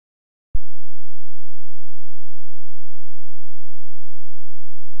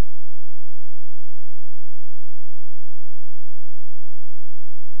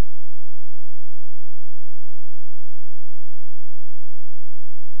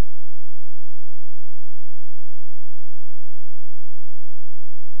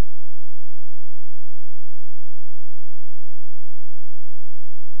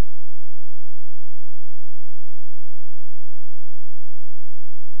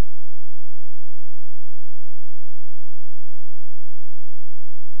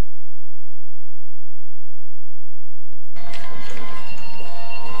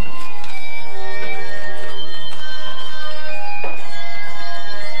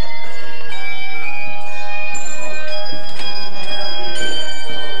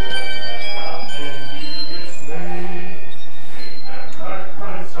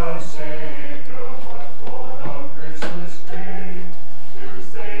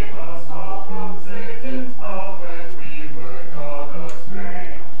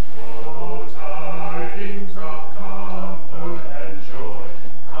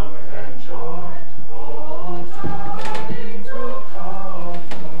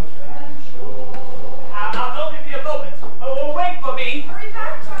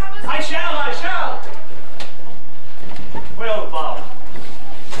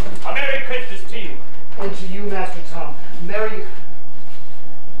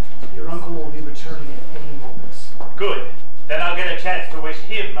Good. Then I'll get a chance to wish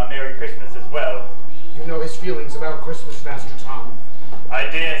him a Merry Christmas as well. You know his feelings about Christmas, Master Tom. I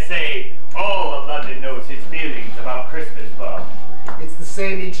dare say all of London knows his feelings about Christmas, Bob. It's the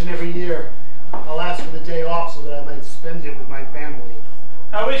same each and every year. I'll ask for the day off so that I might spend it with my family.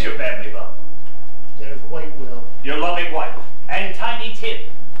 How is your family, Bob? They're quite well. Your loving wife and tiny Tim.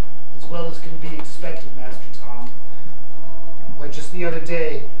 As well as can be expected, Master Tom. Why, just the other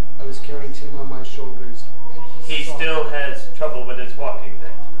day, I was carrying Tim on my shoulders, and he still has trouble with his walking,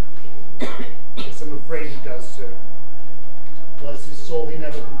 then? Yes, I'm afraid he does, sir. Bless his soul, he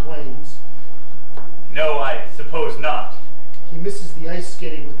never complains. No, I suppose not. He misses the ice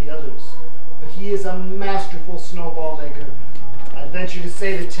skating with the others, but he is a masterful snowball maker. I venture to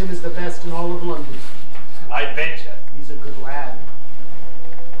say that Tim is the best in all of London. I venture. He's a good lad.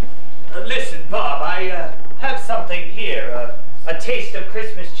 Listen, Bob, I have something here. A taste of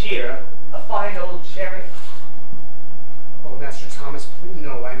Christmas cheer. A fine old sherry. Oh, Master Thomas, please,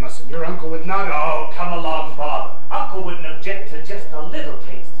 no, I mustn't. Your uncle would not... Oh, come along, Bob. Uncle wouldn't object to just a little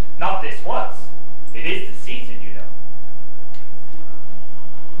taste. Not this once. It is the season, you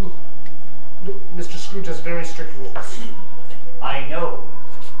know. Look, Mr. Scrooge has very strict rules. I know,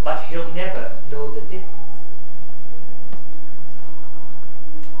 but he'll never know the difference.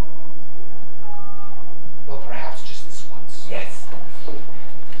 Well, perhaps just this once. Yes.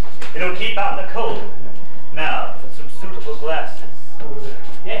 It'll keep out the cold. Now, for some suitable glasses. Over there.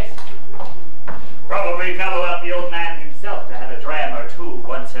 Yes. Probably fellow out the old man himself to have a dram or two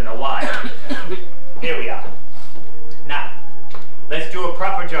once in a while. Here we are. Now, let's do a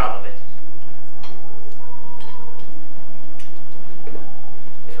proper job of it.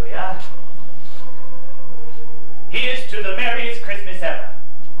 Here we are. Here's to the merriest Christmas ever.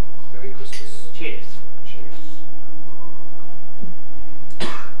 Merry Christmas. Cheers.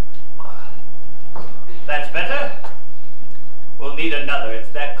 That's better? We'll need another. It's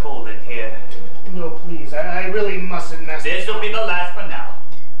that cold in here. No, please. I really mustn't, Master. This'll be the last for now.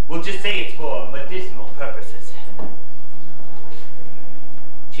 We'll just say it's for medicinal purposes.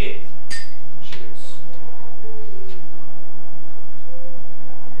 Cheers. Cheers.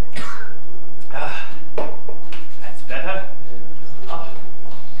 That's better. Oh,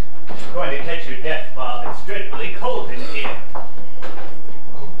 you're going to catch your death, Bob. It's dreadfully cold in here.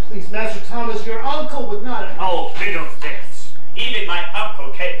 Please, Master Thomas, your uncle would not... Oh, fiddlesticks. Even my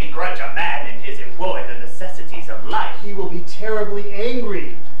uncle can't begrudge a man in his employ the necessities of life. He will be terribly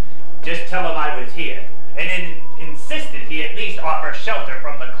angry. Just tell him I was here, and insisted he at least offer shelter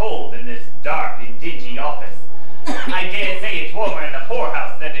from the cold in this dark and dingy office. I dare say it's warmer in the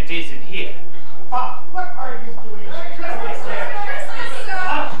poorhouse than it is in here. Ah, what are you doing?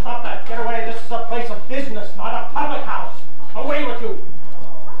 Stop that. Get away. This is a place of business, not a public house. Away with you.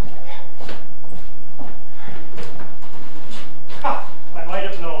 I might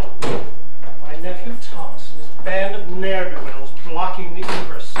have known. My nephew Thomas and his band of ne'er-do-wells blocking the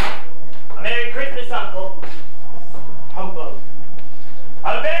ingress. A Merry Christmas, Uncle. Humbug.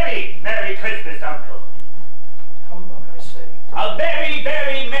 A very Merry Christmas, Uncle. Humbug, I say. A very,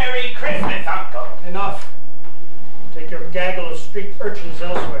 very Merry Christmas, Uncle. Enough. Take your gaggle of street urchins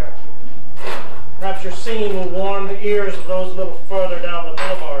elsewhere. Perhaps your singing will warm the ears of those a little further down the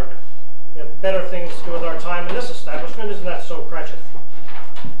boulevard. We have better things to do with our time in this establishment, isn't that so, Cratchit?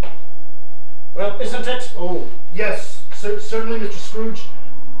 Well, isn't it? Oh, yes, certainly, Mr. Scrooge.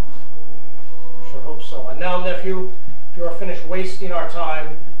 Sure hope so. And now, nephew, if you are finished wasting our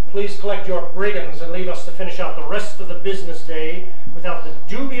time, please collect your brigands and leave us to finish out the rest of the business day without the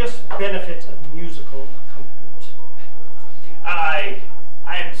dubious benefit of musical accompaniment. I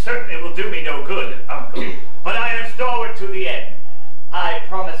am certain it will do me no good, Uncle, but I am stalwart to the end. I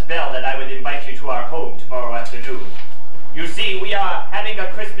promised Belle that I would invite you to our home tomorrow afternoon. You see, we are having a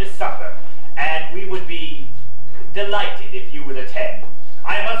Christmas supper, and we would be delighted if you would attend.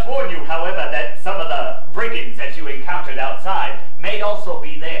 I must warn you, however, that some of the brigands that you encountered outside may also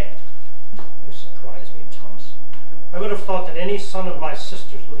be there. You surprise me, Thomas. I would have thought that any son of my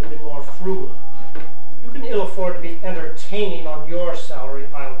sister's would have been more frugal. You can ill afford to be entertaining on your salary,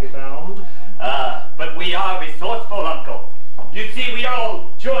 I'll be bound. But we are resourceful, Uncle. You see, we all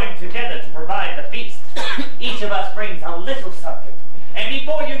joined together to provide the feast. Each of us brings a little something. And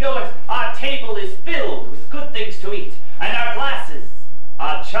before you know it, our table is filled with good things to eat, and our glasses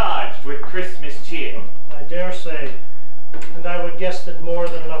are charged with Christmas cheer. I dare say. And I would guess that more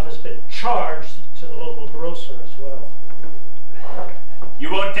than enough has been charged to the local grocer as well.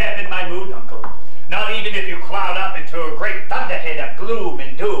 You won't dampen my mood, Uncle. Not even if you cloud up into a great thunderhead of gloom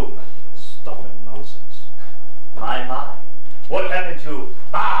and doom. Stuff and nonsense. My. What happened to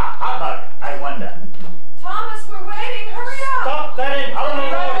humbug, I wonder? Thomas, we're waiting.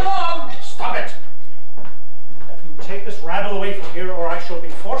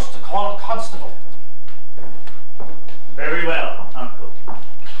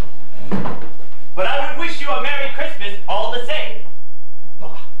 But I would wish you a Merry Christmas all the same.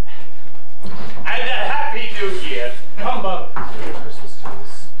 Bah. And a Happy New Year. Humbug. Merry Christmas,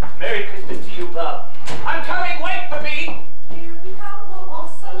 Thomas. Merry Christmas to you, Bob. I'm coming, wait for me. Here we come,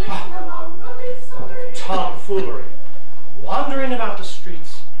 wassailing among the leaves. Tomfoolery. Wandering about the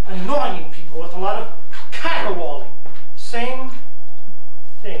streets, annoying people with a lot of caterwauling. Same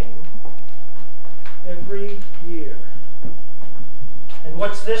thing every year. And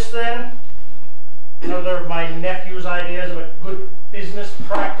what's this then? Another of my nephew's ideas of a good business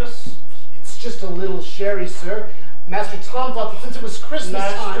practice? It's just a little sherry, sir. Master Tom thought that since it was Christmas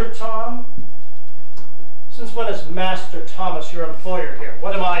Master time... Tom? Since when is Master Thomas your employer here?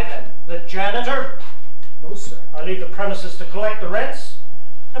 What am I then? The janitor? No, sir. I leave the premises to collect the rents.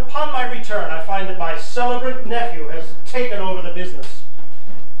 Upon my return, I find that my celebrant nephew has taken over the business.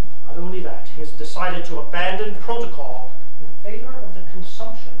 Not only that, he has decided to abandon protocol in favor of the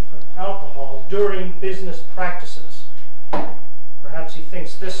consumption of alcohol during business practices. Perhaps he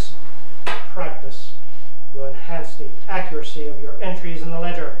thinks this practice will enhance the accuracy of your entries in the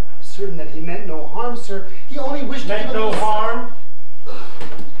ledger. I'm certain that he meant no harm, sir. He only wished to give Meant a no little- harm?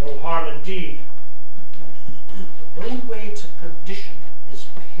 No harm indeed. The roadway to perdition is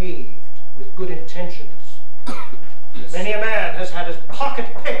paved with good intentions. Many a man has had his pocket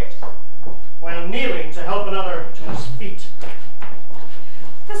picked while kneeling to help another to his feet.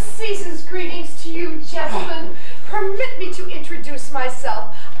 The season's greetings to you, gentlemen. Permit me to introduce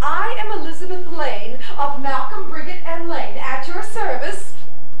myself. I am Elizabeth Lane of Malcolm, Brigitte, and Lane, at your service.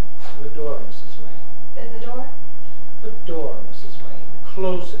 The door, Mrs. Lane. The door? The door, Mrs. Lane.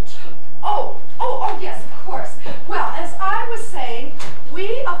 Close it. Oh, yes, of course. Well, as I was saying,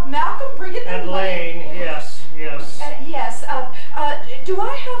 we of Malcolm, Brigitte, and Lane, yes. Yes. Do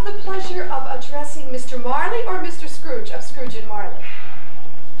I have the pleasure of addressing Mr. Marley or Mr. Scrooge of Scrooge and Marley?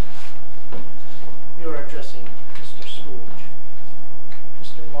 You are addressing Mr. Scrooge.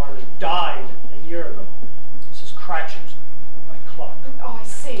 Mr. Marley died a year ago. Mrs. Cratchit, my clock. Oh, I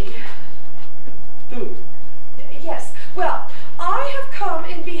see. Do. Yes. Well, I have come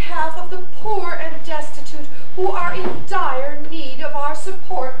in behalf of the poor and destitute who are in dire need of our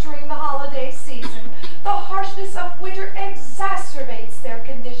support during the holiday season. The harshness of winter exacerbates their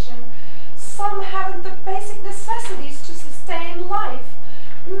condition. Some haven't the basic necessities to sustain life.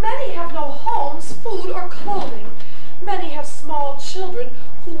 Many have no homes, food, or clothing. Many have small children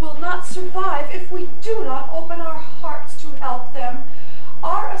who will not survive if we do not open our hearts to help them.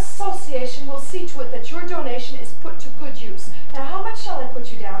 Our association will see to it that your donation is put to good use. Now, how much shall I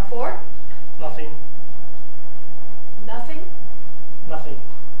put you down for? Nothing. Nothing? Nothing.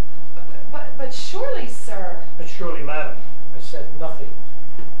 But surely, sir. But surely, madam, I said nothing.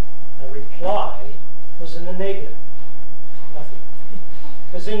 My reply was in the negative. Nothing.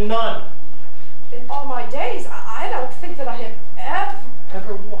 As in none. In all my days, I don't think that I have ever...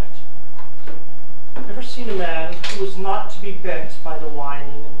 Ever what? Ever seen a man who was not to be bent by the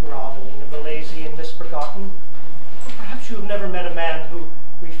whining and groveling of the lazy and misbegotten? Or perhaps you have never met a man who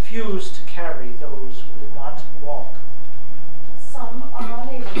refused to carry those who would not walk. Some are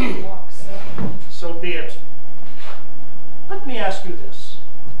unable to walk, sir. So be it. Let me ask you this.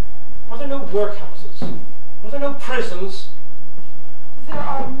 Are there no workhouses? Are there no prisons? There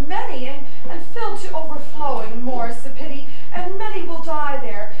are many, and filled to overflowing, more's the pity, and many will die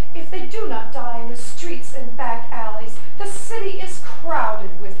there, if they do not die in the streets and back alleys. The city is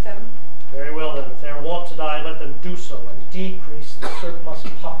crowded with them. Very well then, if they are wont to die, let them do so and decrease the surplus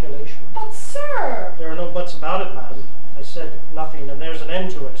population. But, sir! There are no buts about it, madam. I said nothing, and there's an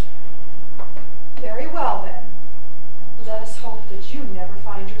end to it. Very well, then. Let us hope that you never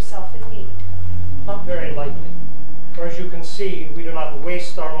find yourself in need. Not very likely. For as you can see, we do not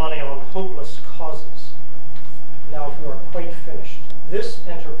waste our money on hopeless causes. Now, if you are quite finished, this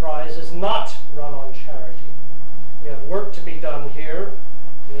enterprise is not run on charity. We have work to be done here,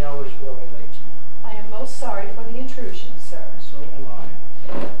 and the hour is growing late. I am most sorry for the intrusion, sir. So am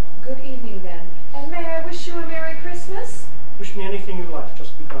I. Good evening, then. And may I wish you a Merry Christmas? Wish me anything you like,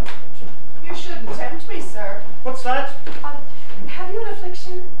 just be done with it. You shouldn't tempt me, sir. What's that? Have you an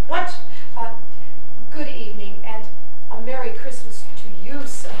affliction? What? Good evening, and a Merry Christmas to you,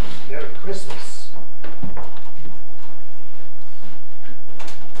 sir. Merry Christmas. A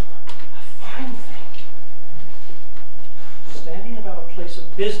fine thing. Standing about a place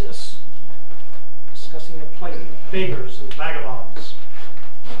of business, discussing the plight of beggars and vagabonds.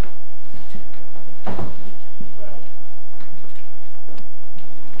 Well,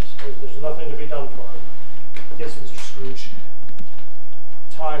 I suppose there's nothing to be done for it. Yes, Mr. Scrooge.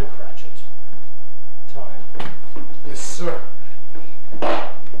 Time, Cratchit. Time. Yes, sir.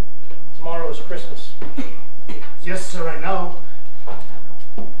 Christmas. Yes, sir, I know. I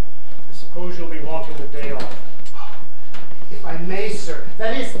suppose you'll be wanting the day off. If I may, sir.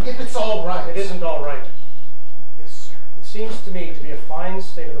 That is, if it's all right. It isn't all right. Yes, sir. It seems to me to be a fine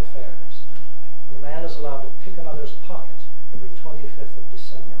state of affairs when a man is allowed to pick another's pocket every 25th of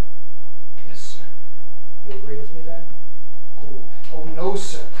December. Yes, sir. You agree with me then? Oh, no,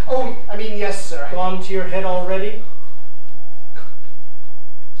 sir. Oh, I mean, yes, sir. Gone to your head already?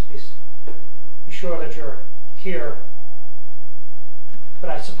 Be sure that you're here. But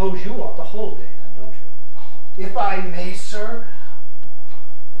I suppose you want the whole day then, don't you? If I may, sir.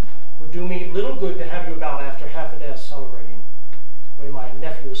 Would do me little good to have you about after half a day of celebrating, the way my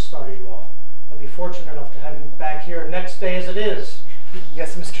nephew has started you off. I'll be fortunate enough to have you back here next day as it is.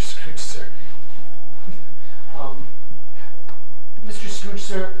 Yes, Mr. Scrooge, sir. Mr. Scrooge,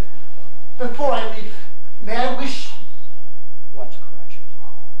 sir, before I leave, may I wish... What, Cratchit?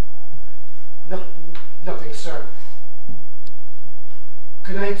 Nothing, sir.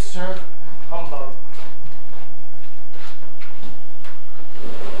 Good night, sir. Humbug.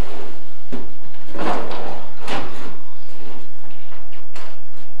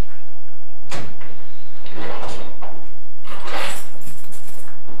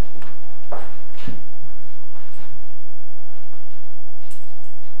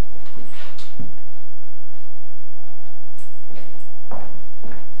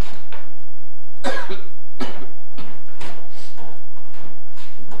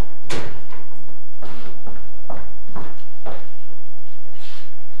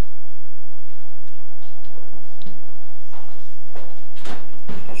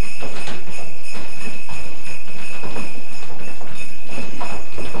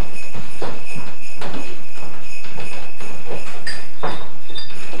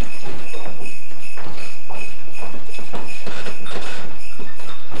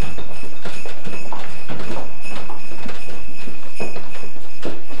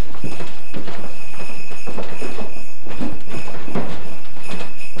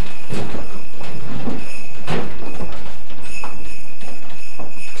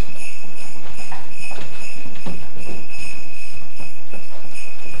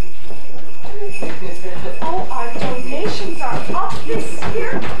 Oh, our donations are up this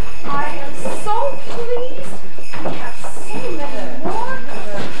year. I am so pleased. We have so many more.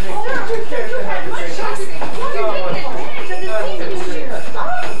 Oh, sir, you had much shopping. You're taking advantage of the season this year. Oh,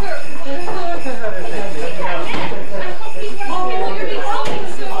 sir. Oh, you'll be helping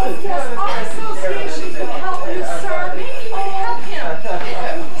soon. Yes, our association will help you, sir. Maybe you can help him.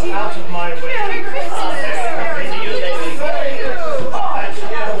 Out of my way. Merry Christmas, sir.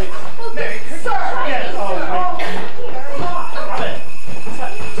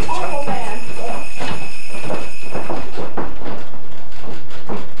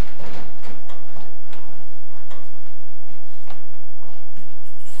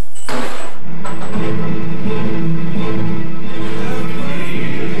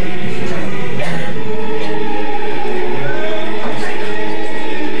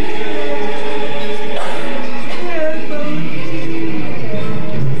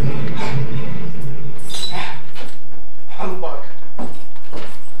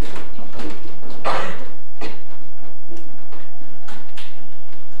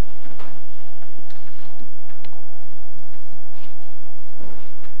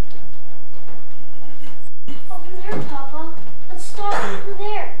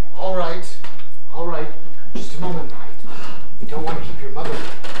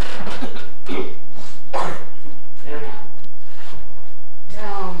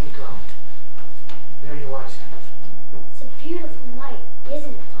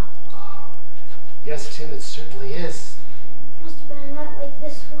 Yes, Tim, it certainly is. Must have been a night like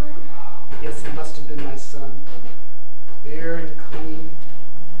this one. Yes, it must have been, my son. Clear and clean,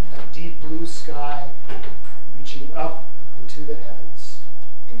 a deep blue sky, reaching up into the heavens.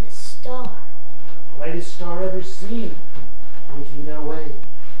 And the star. The brightest star ever seen, pointing their way.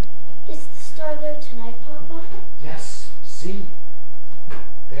 Is the star there tonight, Papa? Yes, see?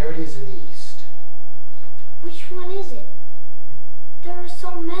 There it is in the east. Which one is it? There are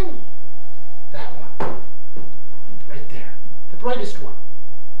so many. That one. Right there. The brightest one.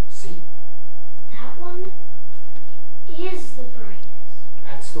 See? That one is the brightest.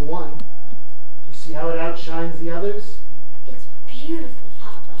 That's the one. You see how it outshines the others? It's beautiful,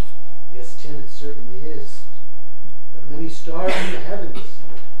 Papa. Yes, Tim, it certainly is. There are many stars in the heavens,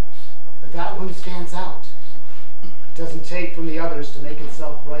 but that one stands out. It doesn't take from the others to make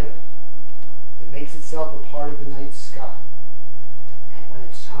itself brighter. It makes itself a part of the night sky. And when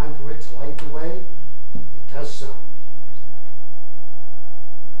it's time for it to light the way, it does so.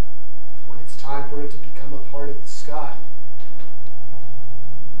 When it's time for it to become a part of the sky,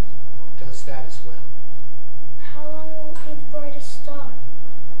 does that as well. How long will it be the brightest star?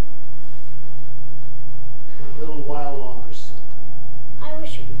 A little while longer, son. I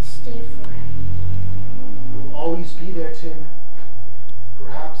wish it would stay forever. It will always be there, Tim.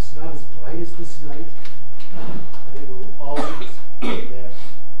 Perhaps not as bright as this night, but it will always be there.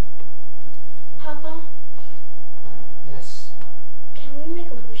 Papa, Yes, can we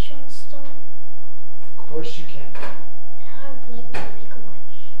make a wish on the star? of course you can. I would like to make a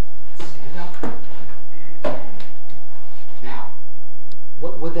wish. Stand up. Now,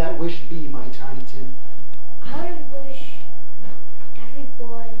 what would that wish be, my tiny Tim? I would wish every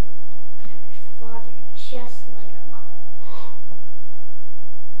boy had a father just like mine.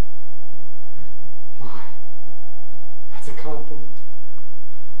 My, that's a compliment.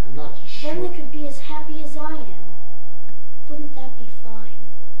 I'm not sure. Then they could be as happy as I am. Wouldn't that be fine?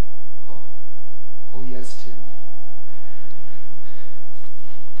 Oh yes, Tim.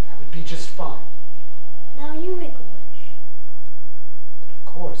 That would be just fine. Now you make a wish. But of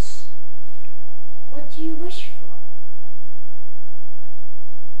course, What do you wish for?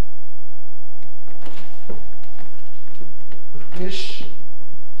 would wish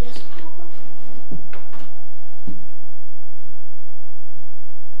Yes, Papa?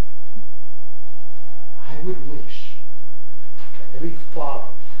 I would wish that every father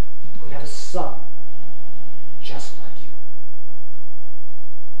would have a son just like you.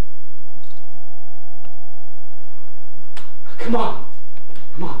 Come on.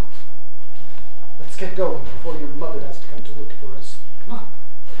 Come on. Let's get going before your mother has to come to look for us. Come on.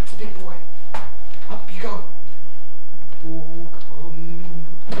 That's a big boy. Up you go. Oh, come,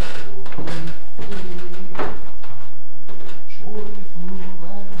 joyful and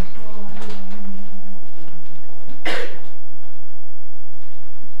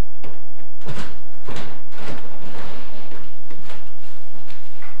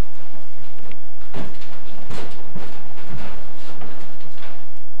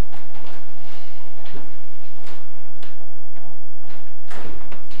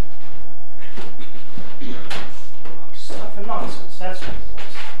Stuff and nonsense, that's what it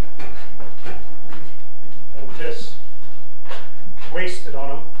was. And this. Wasted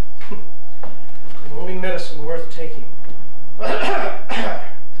on him. The only medicine worth taking.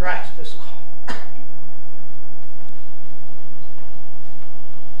 Drat this cough.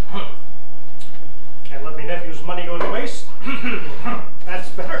 Can't let my nephew's money go to waste. That's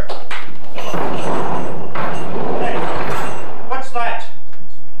better. Hey, what's that?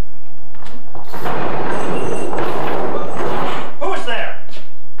 Who is there?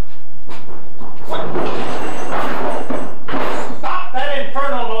 What? Stop that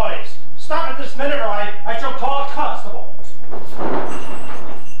infernal noise! Stop it this minute or I shall call a constable.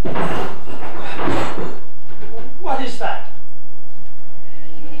 What is that?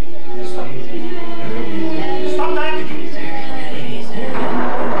 Stop. Stop that!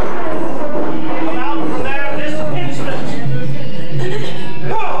 Come out from there this instant!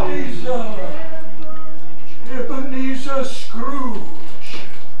 Oh! Ebenezer Scrooge.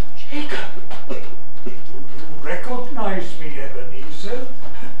 Jacob! Do you recognize me, Ebenezer?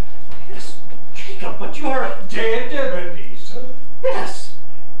 Yes, Jacob, but you're... Dead Ebenezer? Yes!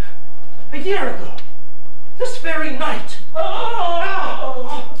 A year ago! This very night!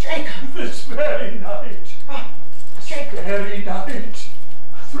 Oh, Jacob! This very night. Jacob! Very night.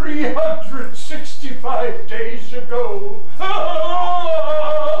 365 days ago.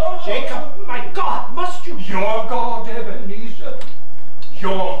 Jacob, my God, must you... Your God, Ebenezer.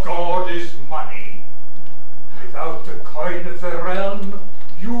 Your God is money. Without the coin of the realm,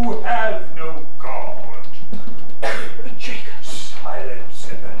 you have no God. Jacob! Silence,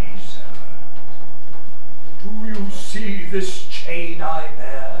 Ebenezer. Do you see this chain I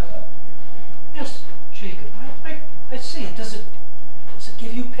bear? Yes, Jacob, I see it. Does it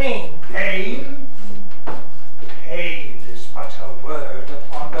give you pain? Pain? Pain is but a word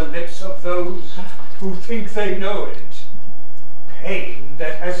upon the lips of those who think they know it. Pain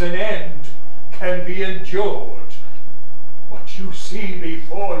that has an end can be endured. What you see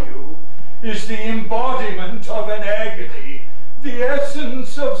before you is the embodiment of an agony, the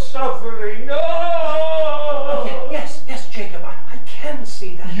essence of suffering. Oh! Yes, Jacob, I can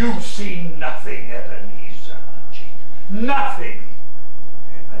see that. You see nothing, Ebenezer. Jacob. Nothing.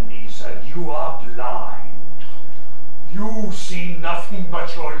 Ebenezer, you are blind. You see nothing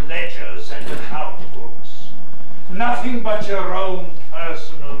but your ledgers and account books. Nothing but your own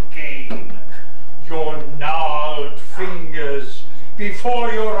personal gain. Your gnarled fingers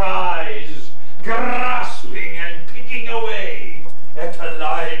before your eyes, grasping and picking away at the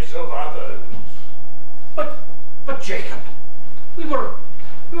lives of others. But Jacob, we were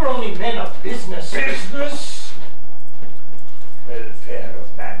only men of business. Business? Welfare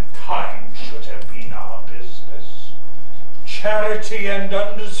of mankind should have been our business. Charity and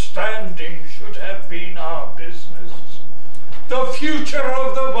understanding should have been our business. The future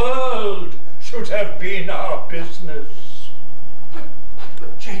of the world should have been our business.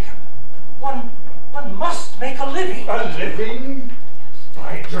 But Jacob, one must make a living. A living?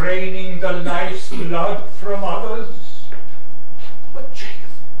 By draining the life's blood from others? But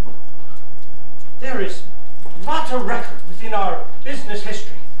Jacob, there is not a record within our business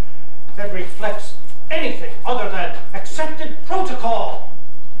history that reflects anything other than accepted protocol.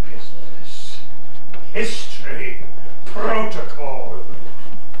 Business, history, protocol.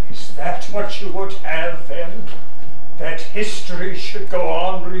 Is that what you would have then? That history should go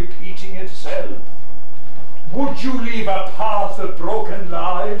on repeating itself? Would you leave a path of broken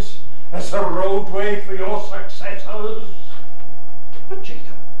lives as a roadway for your successors? But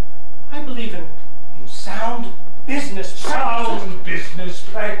Jacob, I believe in sound business practices. Sound business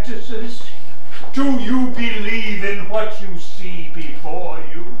practices? Do you believe in what you see before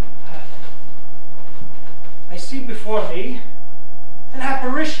you? I see before me an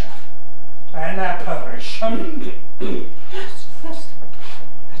apparition. An apparition? Yes, that's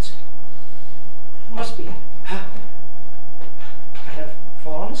it. Must be it. I have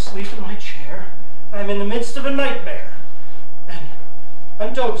fallen asleep in my chair. I'm in the midst of a nightmare. And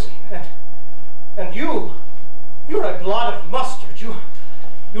I'm dozing. And you're a glot of mustard.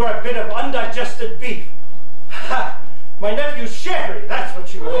 You're a bit of undigested beef. Ha! My nephew Sherry, that's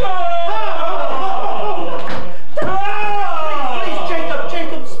what you are. Please,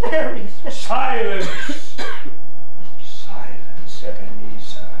 Jacob, spare me. Silence! Silence,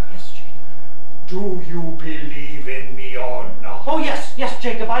 Ebenezer. Yes, Jacob. Do you believe in me or not? Oh, yes,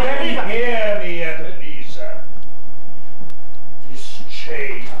 Jacob, I believe. Then hear me, Ebenezer. This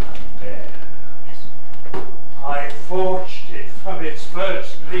chain there. Yes. I forged it from its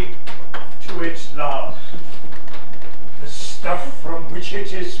first link to its last. The stuff from which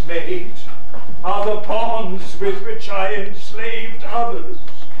it is made are the bonds with which I enslaved others,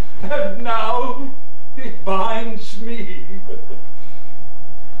 and now it binds me.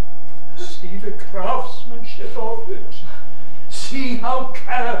 See the craftsmanship of it. See how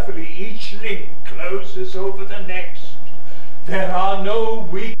carefully each link closes over the next. There are no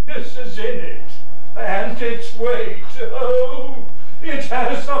weaknesses in it, and its weight, oh, it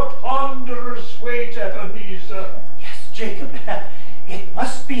has a ponderous weight, Ebenezer. Yes, Jacob, it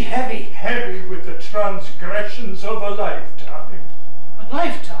must be heavy. Heavy with the transgressions of a lifetime. A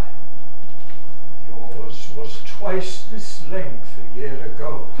lifetime? Yours was twice this length a year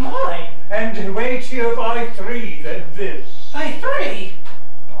ago. Mine? And weightier by 3 than this. By 3?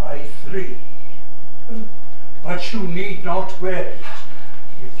 By 3. But you need not wear it,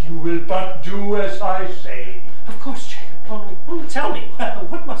 if you will but do as I say. Of course, Jacob. Only tell me,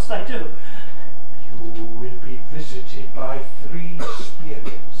 what must I do? You will be visited by 3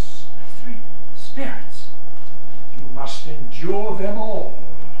 spirits. 3 spirits? You must endure them all.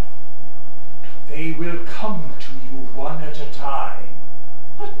 They will come to you one at a time.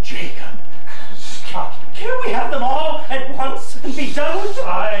 Oh, Jacob. Stop. Can't we have them all at once and be done with it?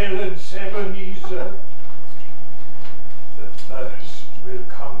 Silence, Ebenezer. The first will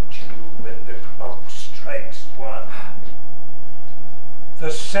come to you when the clock strikes 1.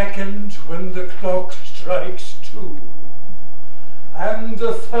 The second when the clock strikes 2. And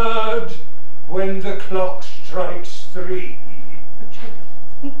the third when the clock strikes 3. But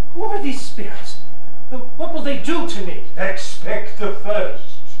Jacob, who are these spirits? What will they do to me? Expect the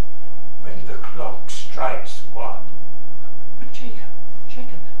first when the clock strikes 1. But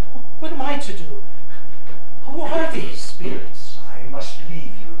Jacob, what am I to do? Who are these spirits? I must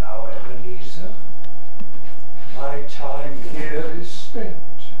leave you now, Ebenezer. My time here is spent.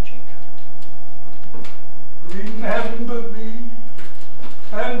 Jacob. Remember me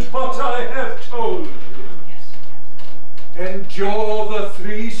and what I have told you. Yes. Endure the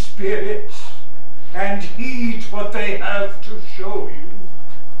 3 spirits and heed what they have to show you.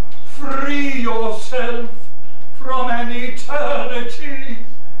 Free yourself from an eternity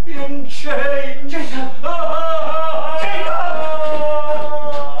in chains. Jacob! Jacob!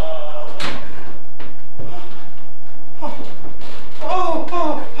 Oh.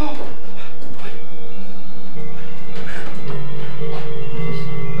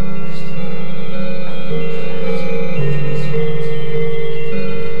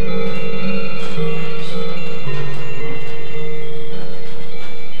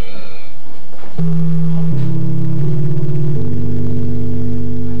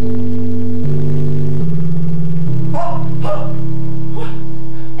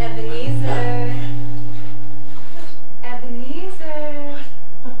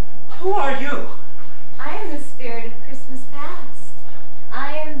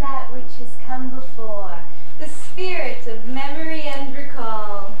 has come before, the spirit of memory and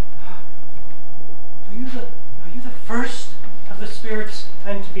recall. Are you the first of the spirits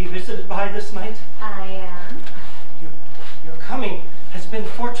I'm to be visited by this night? I am. Your coming has been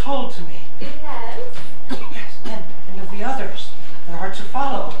foretold to me. It has. Yes, and of the others that are to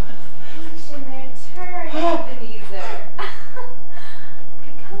follow. Each in their turn, Ebenezer. I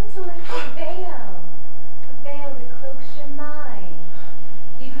come to lift a veil that cloaks your mind.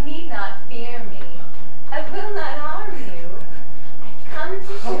 You need not fear me. I will not harm you. I've come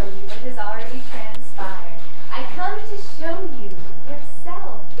to show you what has already transpired. I come to show you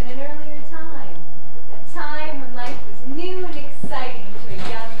yourself in an earlier time. A time when life was new and exciting to a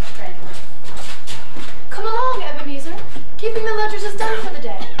young apprentice. Come along, Ebenezer. Keeping the ledgers is done for the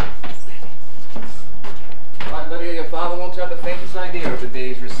day. Right, Lydia, your father won't have the faintest idea of the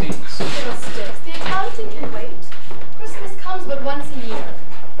day's receipts. Fiddlesticks, the accounting can wait. Christmas comes but once a year.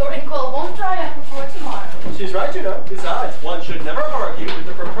 Your inkwell won't dry up before tomorrow. She's right, you know. Besides, one should never argue with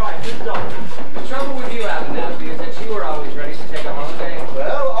the proprietor's daughter. The trouble with you, Abernathy, is that you were always ready to take a holiday.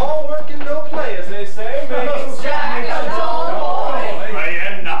 Well, all work and no play, as they say. Jack, a dull boy. I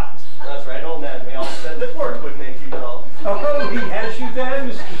am not. That's right, old man. We all said that work would make you dull. Oh, he has you there,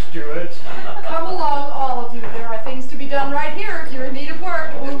 Mr. Stewart. Come along, all of you. There are things to be done right here if you're in need of work.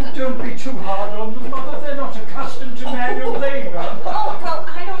 Oh, don't be too hard on them, Mother. They're not accustomed to manual labor. Oh, well,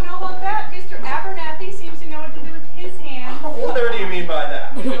 I don't know about that. Mr. Abernathy seems to know what to do with his hands. What do you mean by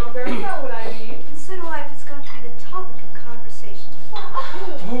that? You know very well what I mean. And so do I if it's going to be the topic of conversation.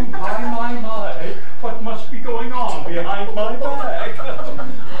 Oh, my. What must be going on behind my back?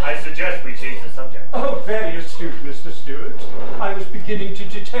 I suggest we change the subject. Oh, very astute, Mr. Stewart. I was beginning to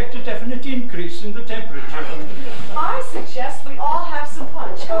detect a definite increase in the temperature. I suggest we all have some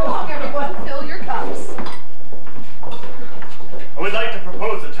punch. Come along, everyone. Fill your cups. I would like to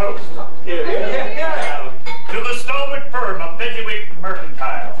propose a toast. Yeah. To the stalwart firm of Fezziwig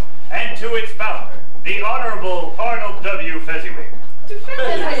Mercantile, and to its founder, the Honorable Arnold W. Fezziwig. To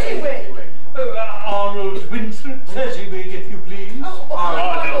Fezziwig. Arnold Winthrop Fezziwig, if you please.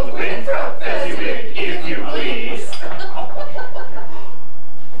 Arnold Winthrop Fezziwig, if you please.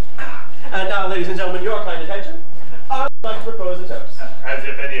 And now, ladies and gentlemen, your kind attention. I would like to propose a toast. As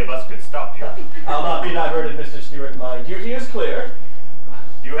if any of us could stop you. I'll not be diverted, Mr. Stewart. My duty is clear.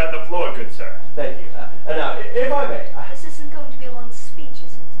 You have the floor, good sir. Thank you. And now, if I may, This isn't going to be a long speech,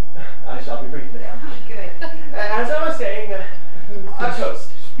 is it? I shall be brief, madam. Good. As I was saying, a toast.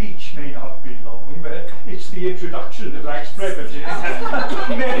 Speech may not be long, but it's the introduction that lacks brevity.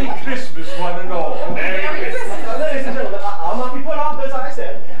 Merry Christmas, one and all. Merry Christmas. Ladies and gentlemen, I'll not be put off, as I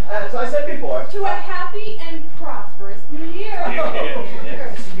said before. To a happy and prosperous new year.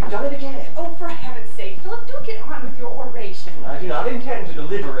 You've done it again. Oh, for heaven's sake, Philip, do get on with your oration. I do not intend to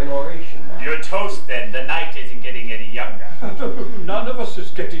deliver an oration. Your toast, then. The night isn't getting any younger. None of us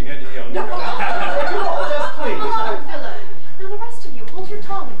is getting any younger. You all just please. Philip. Now the rest of you, hold your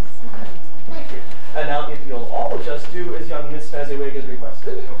tongues. Thank you. And now, if you'll all just do as young Miss Fezziwig has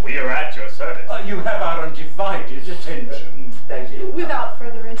requested. We are at your service. You have our undivided attention. Thank you. Without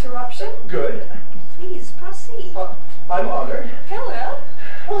further interruption. Good. Please proceed. I'm honored. Philip?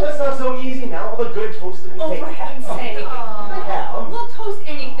 Well, that's not so easy now. All the good toasts that we Oh, take. for heaven's sake. I have. We'll toast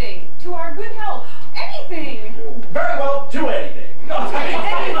anything to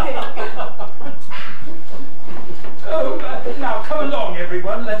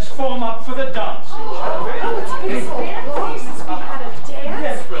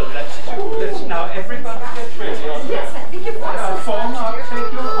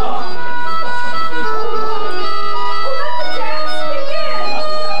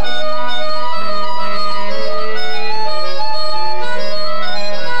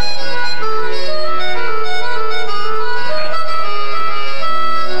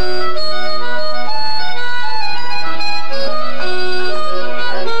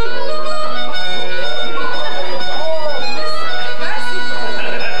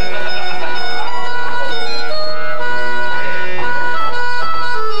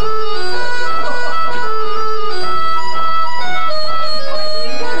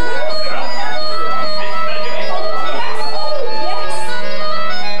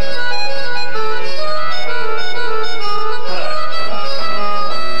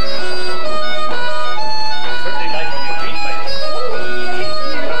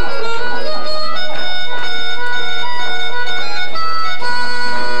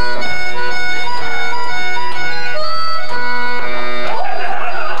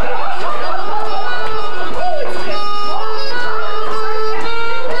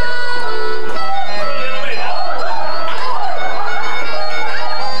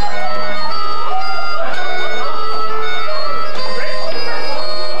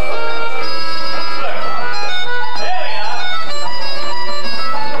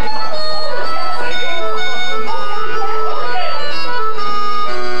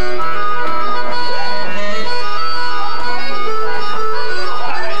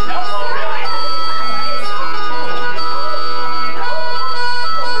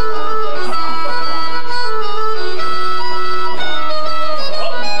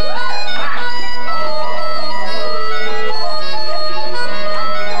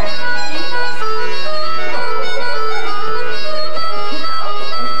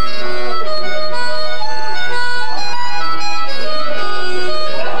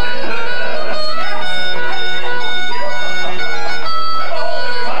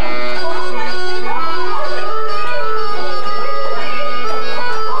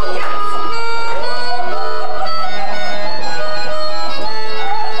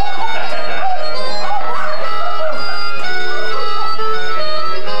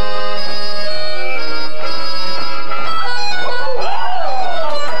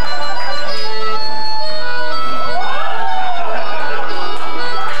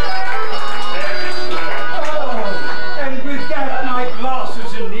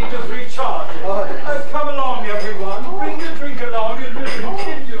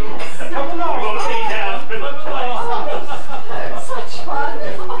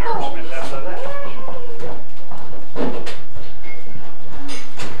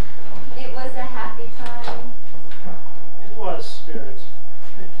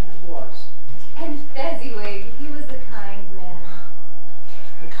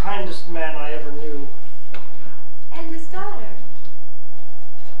kindest man I ever knew. And his daughter?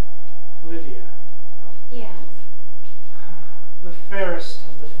 Lydia. Yes. The fairest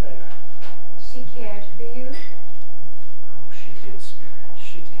of the fair. She cared for you? Oh, she did, Spirit.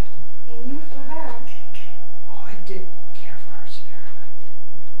 She did. And you for her? Oh, I did care for her, Spirit.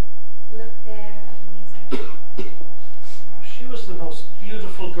 I did. Look there, Ebenezer. Oh, she was the most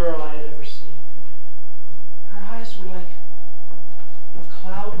beautiful girl I had ever seen. Her eyes were like a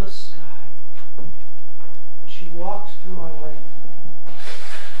cloudless sky. She walked through my life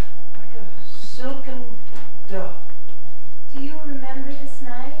like a silken dove. Do you remember this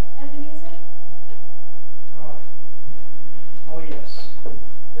night, Ebenezer? Oh, yes.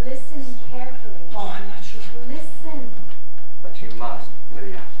 Listen carefully. Oh, I'm not sure. Listen. But you must,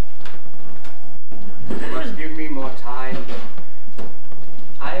 Lydia. You must give me more time.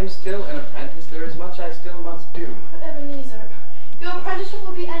 I am still an apprentice. There is much I still must do. But Ebenezer, your apprenticeship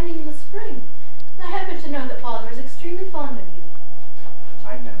will be ending in the spring. And I happen to know that Father is extremely fond of you.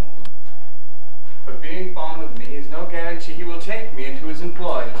 I know. But being fond of me is no guarantee he will take me into his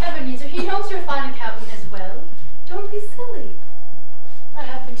employ. Ebenezer, he knows you're a fine accountant as well. Don't be silly. I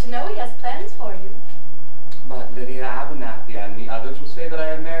happen to know he has plans for you. But Lydia Abernathy and the others will say that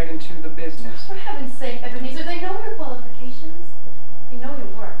I am married into the business. For heaven's sake, Ebenezer, they know your qualifications. They know your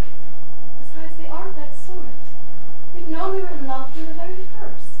work. Besides, they aren't that sort. They've known we were in love from the very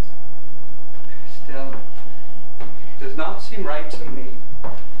first. Still, it does not seem right to me.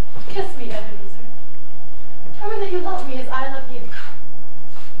 Kiss me, Ebenezer. Tell me that you love me as I love you.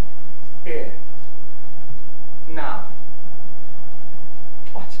 Here. Now.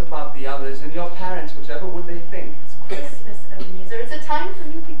 What about the others and your parents, whichever would they think? It's Christmas, Ebenezer. It's a time for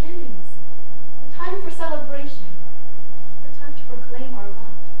new beginnings. A time for celebration. A time to proclaim our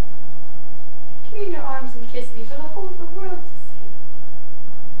love. Take me in your arms and kiss me for the whole of the world to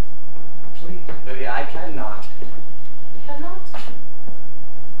see. Please, Lydia, I cannot. Cannot?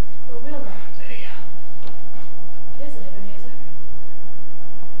 Or will not? Lydia. What is it, Ebenezer?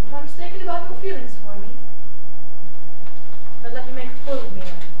 Am I mistaken about your feelings for me? Have I let you make a fool of me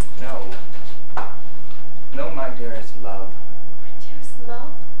now? No. No, my dearest love. My dearest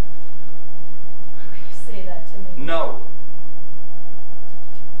love? How can you say that to me? No.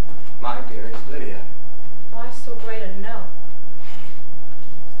 My dearest Lydia. Why so great a no?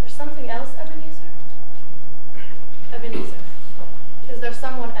 Is there something else, Ebenezer? Ebenezer, is there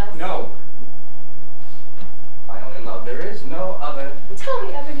someone else? No. My only love, there is no other. Tell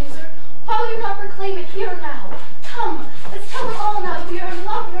me, Ebenezer, why will you not proclaim it here now? Come, let's tell them all now that we are in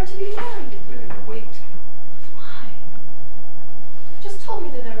love and are to be married. Lydia, wait. Why? You just told me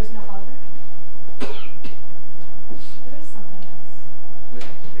that there is no other. There is something else. Lydia,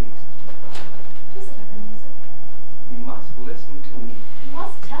 please. What is it, Ebenezer? You must listen to me. You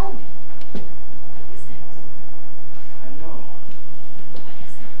must tell me. What is it? I know. What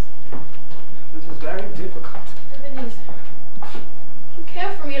is it? This is very difficult. Ebenezer, if you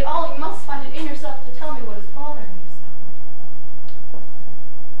care for me at all, you must find it in yourself to tell me what is bothering you so.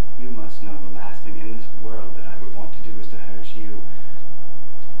 You must know the last thing in this world that I would want to do is to hurt you.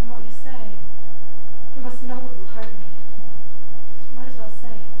 From what you say, you must know it will hurt me. So you might as well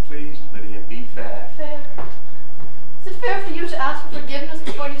say it. Please, Lydia, be fair. Fair? Is it fair for you to ask for forgiveness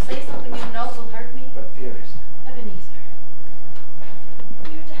before you say something you know will hurt me? But dearest, Ebenezer,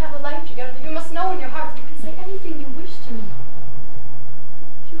 if you're to have a life together, you must know in your heart that you can say anything you wish to me.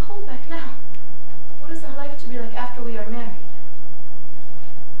 If you hold back now, what is our life to be like after we are married?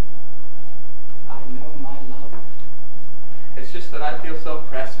 I know, my love. It's just that I feel so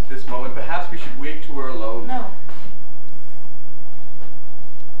pressed at this moment. Perhaps we should wait till we're alone. No.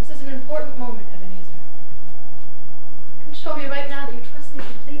 This is an important moment, Ebenezer. You can show me right now that you trust me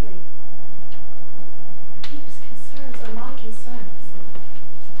completely. Your deepest concerns are my concerns.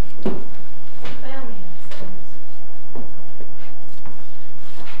 Don't fail me, Ebenezer.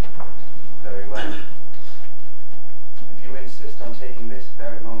 Very well. If you insist on taking this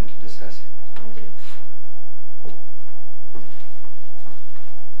very moment to discuss it. I do.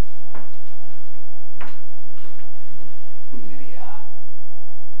 Lydia,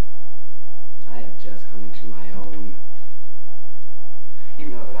 I have just come into my own. You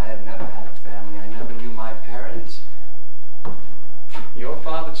know that I have never had a family. I never knew my parents. Your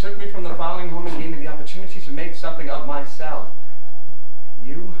father took me from the foundling home and gave me the opportunity to make something of myself.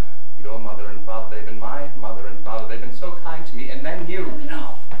 You, your mother and father, they've been my mother and father. They've been so kind to me. And then you.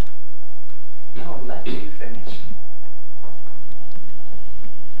 No. No, let me finish.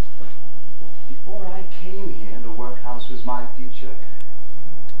 Before I came here, the workhouse was my future.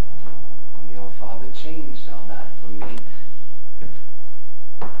 And your father changed all that for me.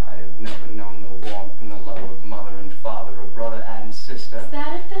 sister. Is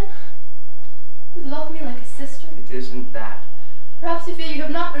that it then? You love me like a sister? It isn't that. Perhaps you feel you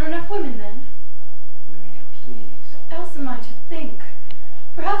have not known enough women then? Lydia, please. What else am I to think?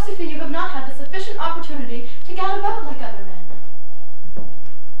 Perhaps you feel you have not had the sufficient opportunity to gallop about like other men.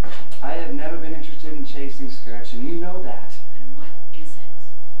 I have never been interested in chasing skirts, and you know that. And what is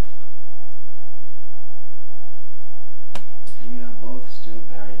it? We are both still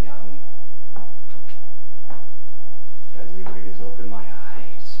very young. Fezziwig has opened my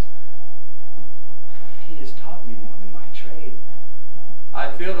eyes. He has taught me more than my trade.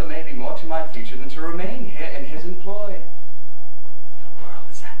 I feel there may be more to my future than to remain here in his employ. The world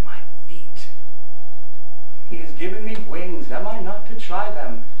is at my feet. He has given me wings. Am I not to try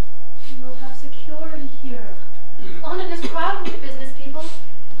them? You will have security here. London is crowded with business people,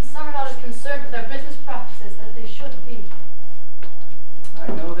 and some are not as concerned with their business practices as they should be. I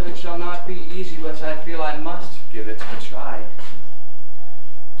know that it shall not be easy, but I feel I must give it a try.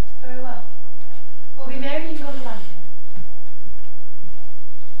 Very well. We'll be married and go to London.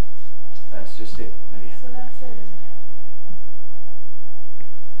 That's just it, Lydia. So that's it, isn't it?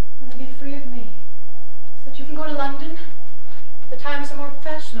 You want to be free of me, so that you can go to London. The times are more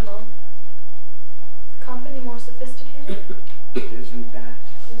fashionable. The company more sophisticated. It isn't that.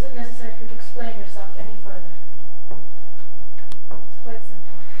 Is it necessary for you to explain yourself any further? It's quite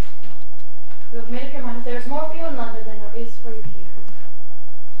simple. You have made up your mind that there is more for you in London than there is for you here.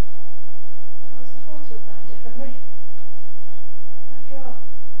 I was a fool to have thought differently. After all,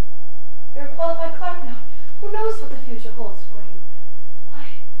 you're a qualified clerk now. Who knows what the future holds for you? Why,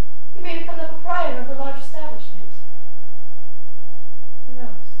 you may become the proprietor of a large establishment. Who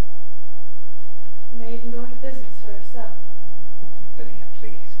knows? You may even go into business for yourself. Lydia,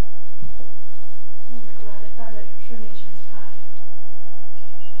 please. Oh my God, I found out your true nature in time.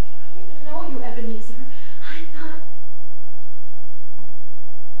 I don't even know you, Ebenezer. I thought...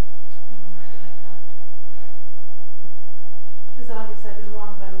 Never mind what I thought. It is obvious I've been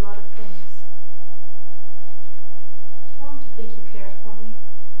wrong about a lot of things. It's wrong to think you cared for me.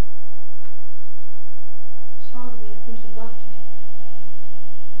 It's wrong of me to think you loved me.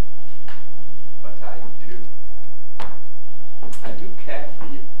 But I do. I do care for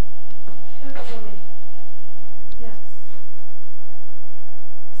you. Care for me. Yes.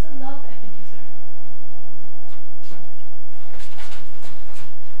 It's a love, Ebenezer.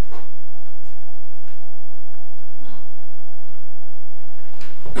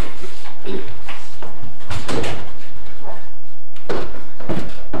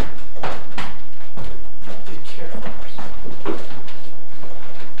 I did care for her.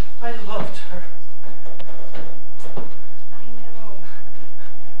 I loved her. I know.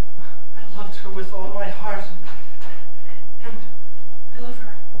 I loved her with all my heart. And I love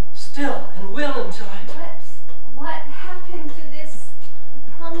her still and will until I... What happened to this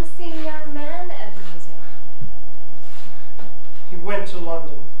promising young man, Ebenezer? He went to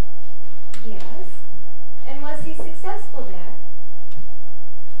London. Yes. And was he successful there?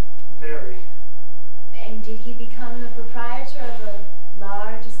 Very. And did he become the proprietor of a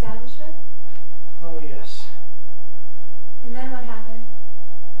large establishment? Oh, yes. And then what happened?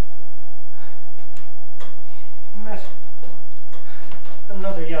 He met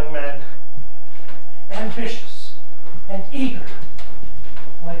another young man. Ambitious and eager,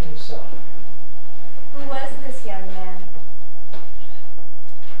 like himself. Who was this young man?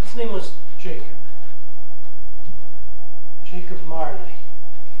 His name was Jacob. Jacob Marley.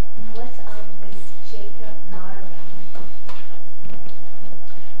 And what of this Jacob Marley?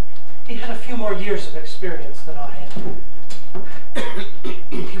 He had a few more years of experience than I had.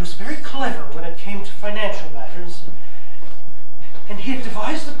 He was very clever when it came to financial matters, and he had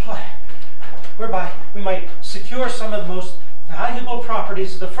devised a plan whereby we might secure some of the most valuable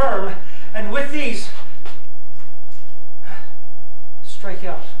properties of the firm, and with these, strike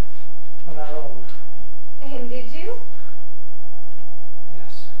out on our own. And did you?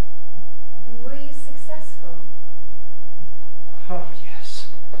 Yes. And were you successful? Oh, yes.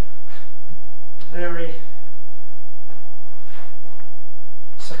 Very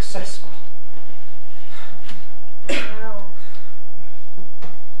successful. No.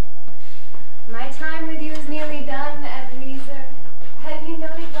 My time with you is nearly done, Ebenezer. Have you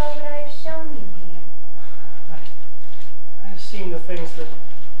noted well what I have shown you here? I have seen the things that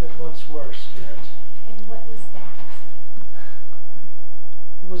once were, Spirit. And what was that?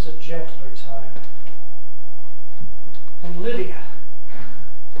 It was a gentler time. And Lydia.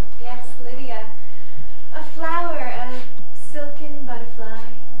 Yes, Lydia. A flower, a silken butterfly.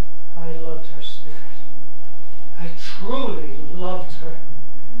 I loved her, Spirit. I truly loved her.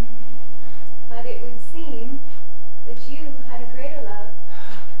 But it would seem that you had a greater love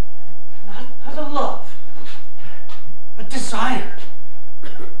desired.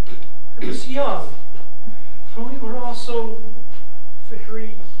 I was young. We were all so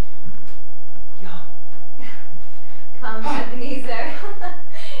very young. Come, Ebenezer.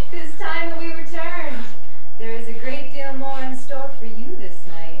 It is time that we returned. There is a great deal more in store for you this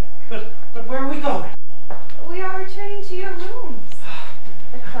night. But where are we going? We are returning to your rooms.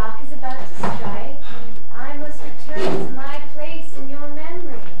 The clock is about to strike, and I must return to my place in your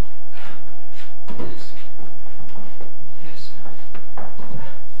memory. Yes. Yes.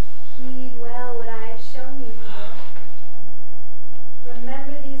 Heed well what I have shown you here.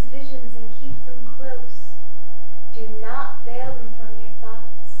 Remember these visions and keep them close. Do not veil them from your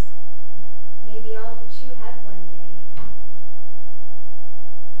thoughts. Maybe all that you have one day.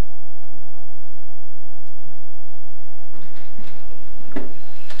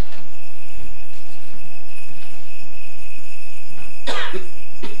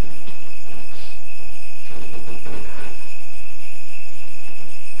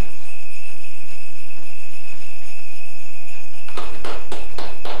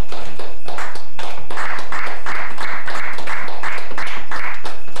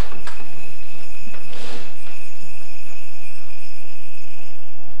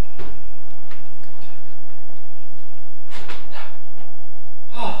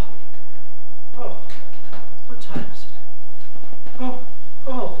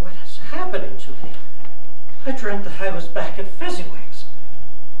 I dreamt that I was back at Fezziwig's.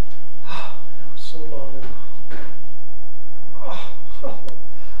 Oh, that was so long ago. Oh,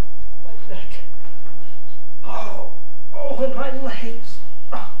 my neck. Oh, and my legs.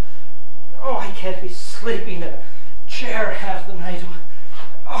 Oh, I can't be sleeping in a chair half the night.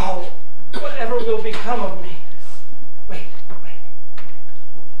 Oh, whatever will become of me. Wait.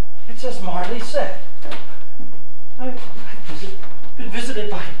 It's as Marley said. I've been visited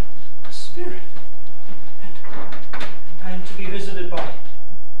by a spirit. And I am to be visited by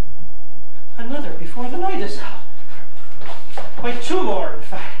another before the night is out. By two more, in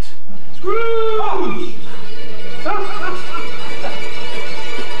fact. Scrooge!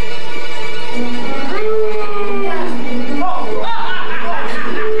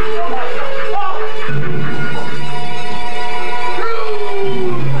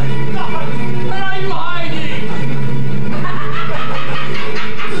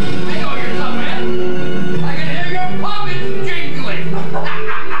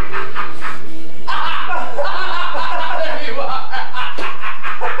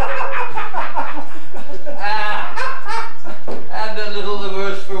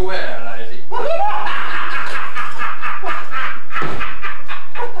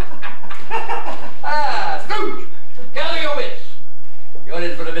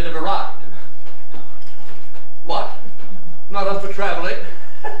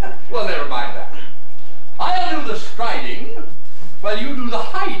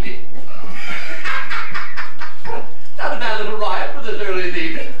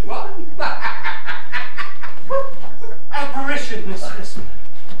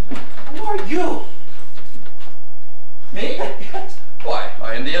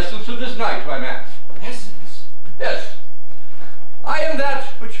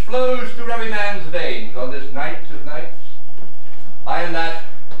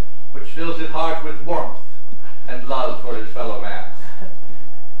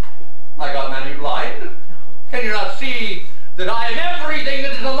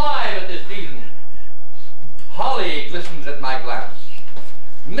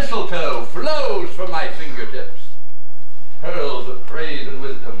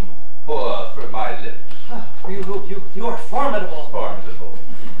 You are formidable. Formidable.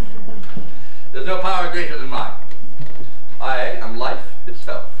 There's no power greater than mine. I am life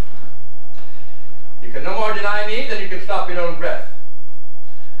itself. You can no more deny me than you can stop your own breath.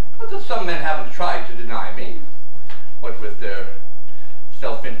 Not that some men haven't tried to deny me, what with their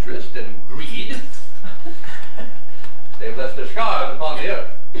self-interest and greed. They've left their scars upon the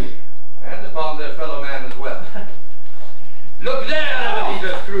earth, and upon their fellow man as well. Look there,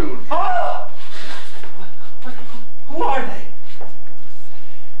 Ebenezer Scrooge. Oh! Who are they?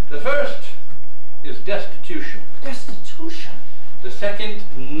 The first is destitution. Destitution? The second,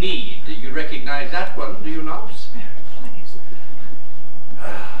 need. You recognize that one, do you not? Spirit, please.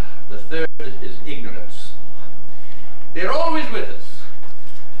 The third is ignorance. They're always with us,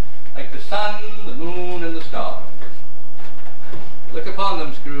 like the sun, the moon, and the stars. Look upon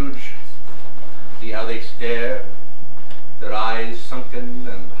them, Scrooge. See how they stare, their eyes sunken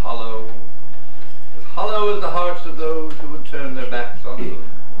and hollow. As hollow as the hearts of those who would turn their backs on them.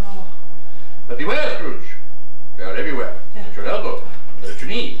 Oh. But beware, Scrooge. They are everywhere. At your elbow, they're at your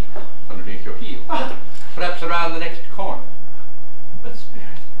knee, underneath your heel, perhaps around the next corner.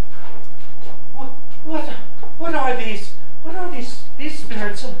 these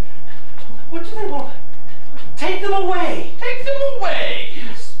spirits? What do they want? Take them away! Take them away?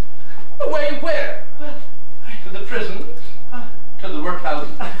 Yes. Away where? To the prison? To the workhouse?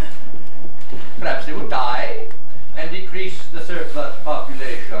 Perhaps they would die and decrease the surplus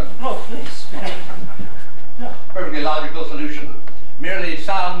population. Oh, please. No. Perfectly logical solution. Merely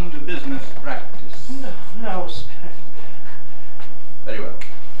sound business practice. No, Spirit. Very well.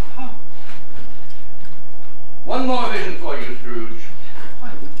 One more vision for you, Scrooge.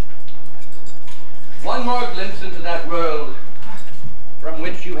 One more glimpse into that world from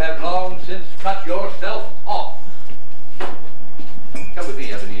which you have long since cut yourself off. Come with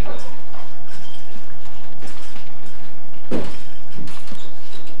me, Ebenezer.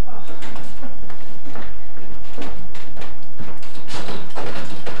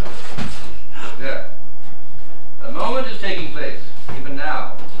 There. A moment is taking place, even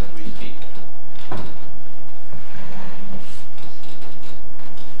now, as we speak.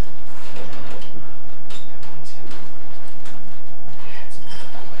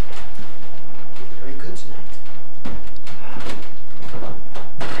 Very good tonight.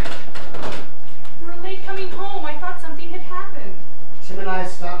 You were late coming home. I thought something had happened. Tim and I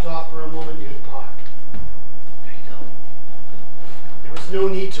stopped off for a moment near the park. There you go. There was no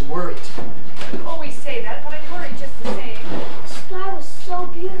need to worry, Tim. You always say that, but I worry just the same. The sky was so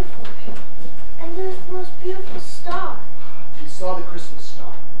beautiful, and there was the most beautiful star. You saw the Christmas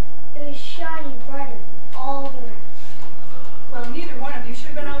star. It was shining brighter than all the rest. Well, neither one of you should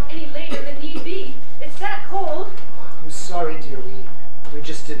have been out any later than need be. It's that cold. I'm sorry, dear. We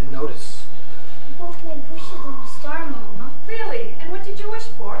just didn't notice. We both made wishes on the star, Mama. Really? And what did you wish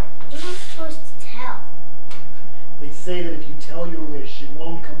for? We're not supposed to tell. They say that if you tell your wish, it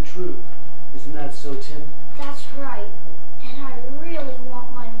won't come true. Isn't that so, Tim? That's right. And I really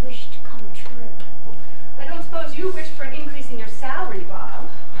want my wish to come true. I don't suppose you wished for an increase in your salary, Bob.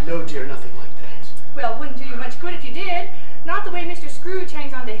 No, dear, nothing like that. Well, wouldn't do you much good if you did. Not the way Mr. Scrooge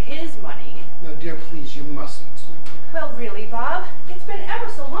hangs on to his money. No, dear, please, you mustn't. Well, really, Bob, it's been ever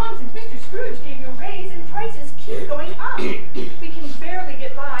so long since Mr. Scrooge gave you a raise and prices keep going up. We can barely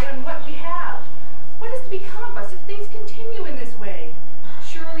get by on what we have. What is to become of us if things continue in this way?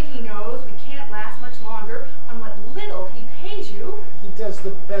 Surely he knows we can't last much longer on what little he pays you. He does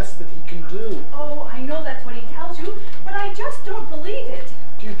the best that he can do. Oh, I know that's what he tells you, but I just don't believe it.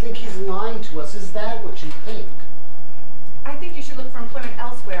 Do you think he's lying to us? Is that what you think? I think you should look for employment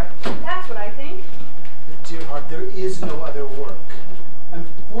elsewhere. That's what I think. But dear heart, there is no other work. I'm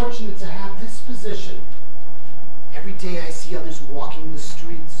fortunate to have this position. Every day I see others walking the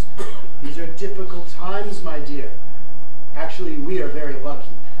streets. These are difficult times, my dear. Actually, we are very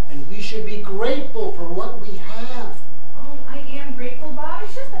lucky, and we should be grateful for what we have. Oh, I am grateful, Bob.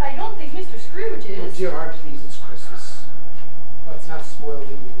 It's just that I don't think Mr. Scrooge Oh, is. dear heart, please, it's Christmas. Let's not spoil the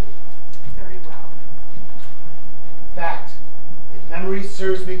evening. Very well. In fact, if memory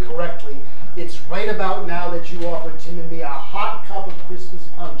serves me correctly, it's right about now that you offered Tim and me a hot cup of Christmas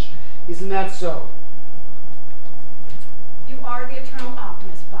punch. Isn't that so? You are the eternal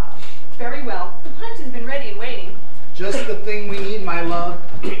optimist, Bob. Very well. The punch has been ready and waiting. Just the thing we need, my love.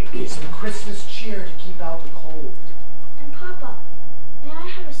 Some Christmas cheer to keep out the cold. And Papa, may I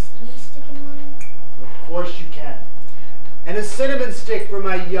have a cinnamon stick in mine? Of course you can. And a cinnamon stick for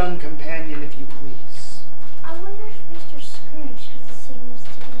my young companion, if you please. I wonder if Mr. Scrooge has a cinnamon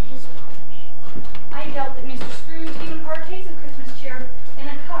stick in his punch. I doubt that Mr. Scrooge even partakes of Christmas cheer in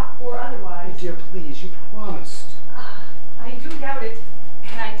a cup or otherwise. Oh, dear, please, you promised. I do doubt it,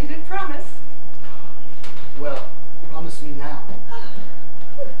 and I didn't promise. Well, promise me now.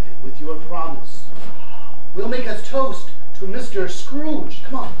 And with your promise, we'll make a toast to Mr. Scrooge.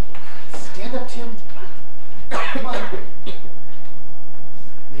 Come on. Stand up, Tim. Come on.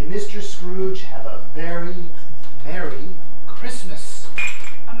 May Mr. Scrooge have a very Merry Christmas.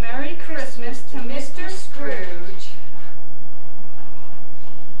 A Merry Christmas to Mr. Scrooge.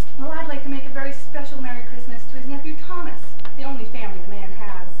 Well, I'd like to make a very special Merry Christmas to his nephew Thomas, the only family the man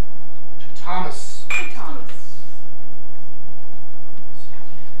has. To Thomas. To Thomas.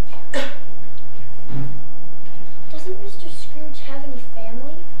 Doesn't Mr. Scrooge have any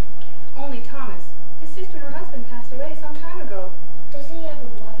family? Only Thomas. His sister and her husband passed away some time ago. Doesn't he have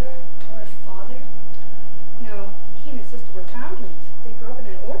a mother or a father? No, he and his sister were foundlings. They grew up in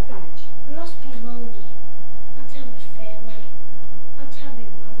an orphanage. It must be lonely. Not to have a family. Not to have a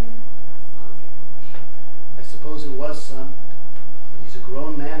mother or a father. I suppose it was, son. But he's a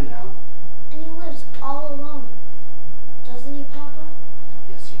grown man now. And he lives all alone. Doesn't he, Papa?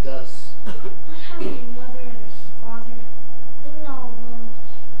 Yes, he does. Not having a mother and a father, living all alone,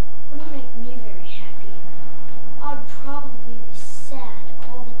 wouldn't make me very happy. I'd probably be sad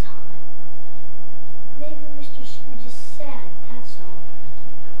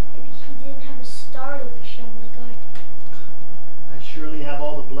star to wish on like I do. I surely have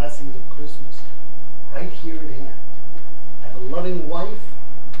all the blessings of Christmas right here at hand. I have a loving wife,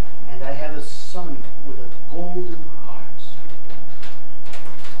 and I have a son with a golden heart.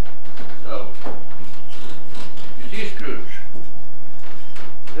 So, you see, Scrooge,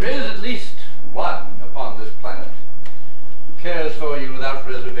 there is at least one upon this planet who cares for you without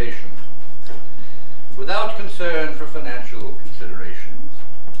reservation, without concern for financial considerations,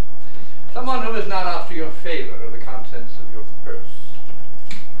 someone who is not after your favor or the contents of your purse.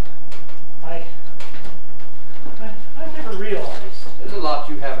 I never realized. There's a lot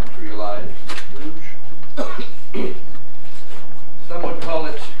you haven't realized, Scrooge. Some would call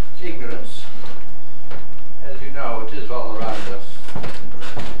it ignorance. As you know, it is all around us.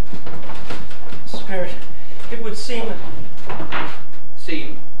 Spirit, it would seem...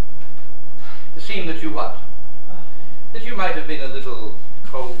 Seem? Seem that you what? That you might have been a little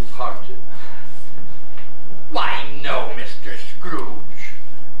cold-hearted. Why, no, Mr. Scrooge.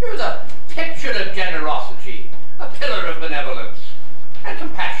 You're the picture of generosity, a pillar of benevolence, and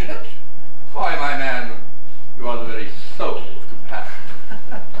compassionate. Why, my man, you are the very soul of compassion.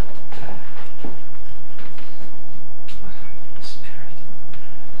 Spirit.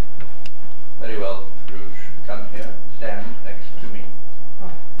 Very well, Scrooge. Come here. Stand next to me.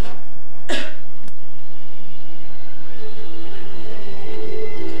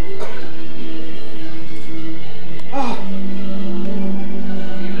 Oh.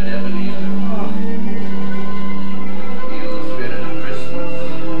 Feel it, Ebenezer. Feel the spirit of Christmas.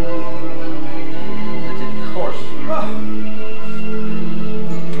 Let it course through.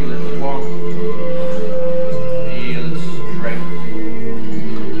 Feel its warmth. Feel its strength.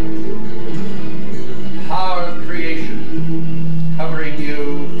 The power of creation covering you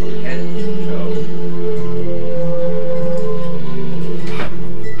from head to toe.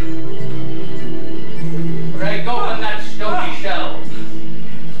 Break open that stony shell.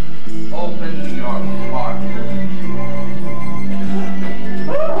 Open your heart.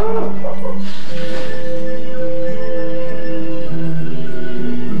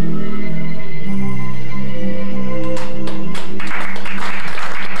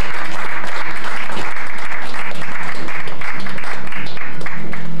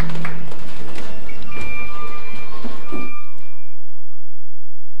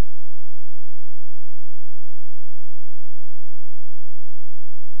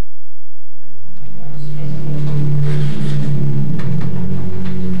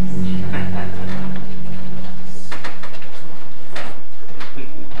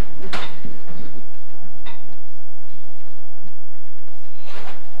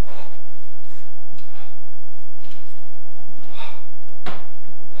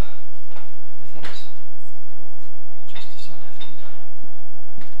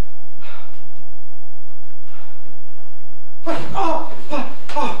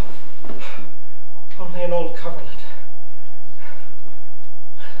 Only an old coverlet.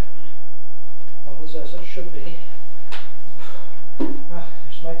 All is as it should be.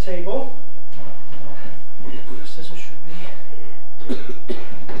 There's my table. Just as it should be.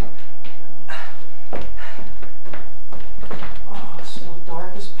 Oh, it's still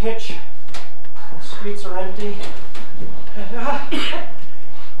dark as pitch. The streets are empty.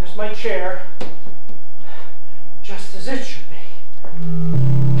 There's my chair. Just as it should be.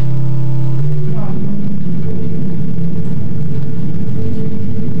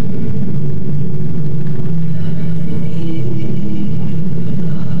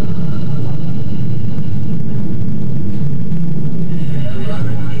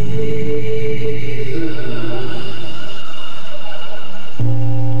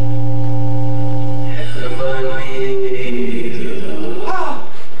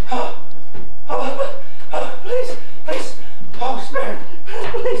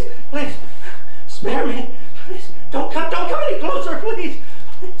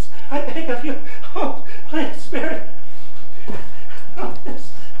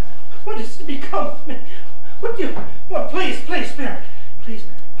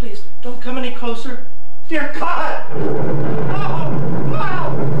 Closer. Dear God! Oh! Wow!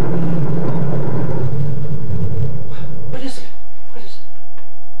 What is it? What is it?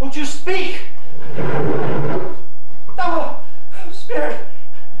 Won't you speak? Oh! Spirit!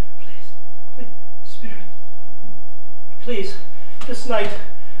 Please, Spirit. Please, this night,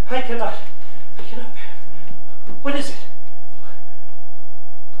 I cannot bear. What is it?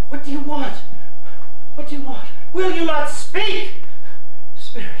 What do you want? What do you want? Will you not speak?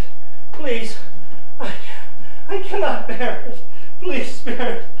 Spirit. Please, I cannot bear it. Please,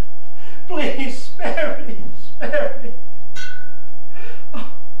 Spirit. Please, spare me. Spare me.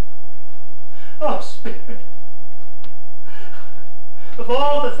 Oh.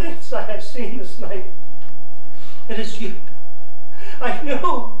 I have seen this night, it is you. I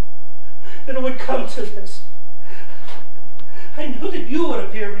knew that it would come to this. I knew that you would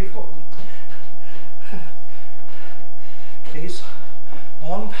appear before me. Days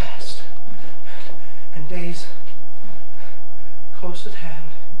long past, and days close at hand.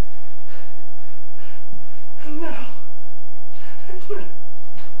 And now,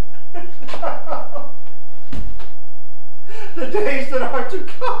 the days that are to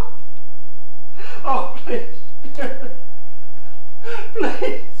come. Oh, please,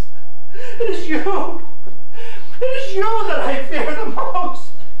 please, it is you. It is you that I fear the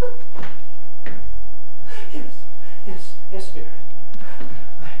most. Yes, Spirit.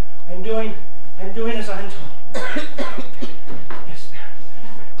 I'm doing as I'm told. Yes, Spirit.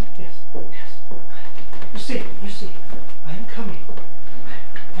 Yes. You see, I am coming.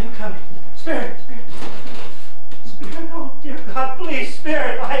 Spirit. Oh, dear God, please,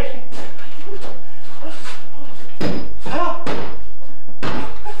 Spirit, I am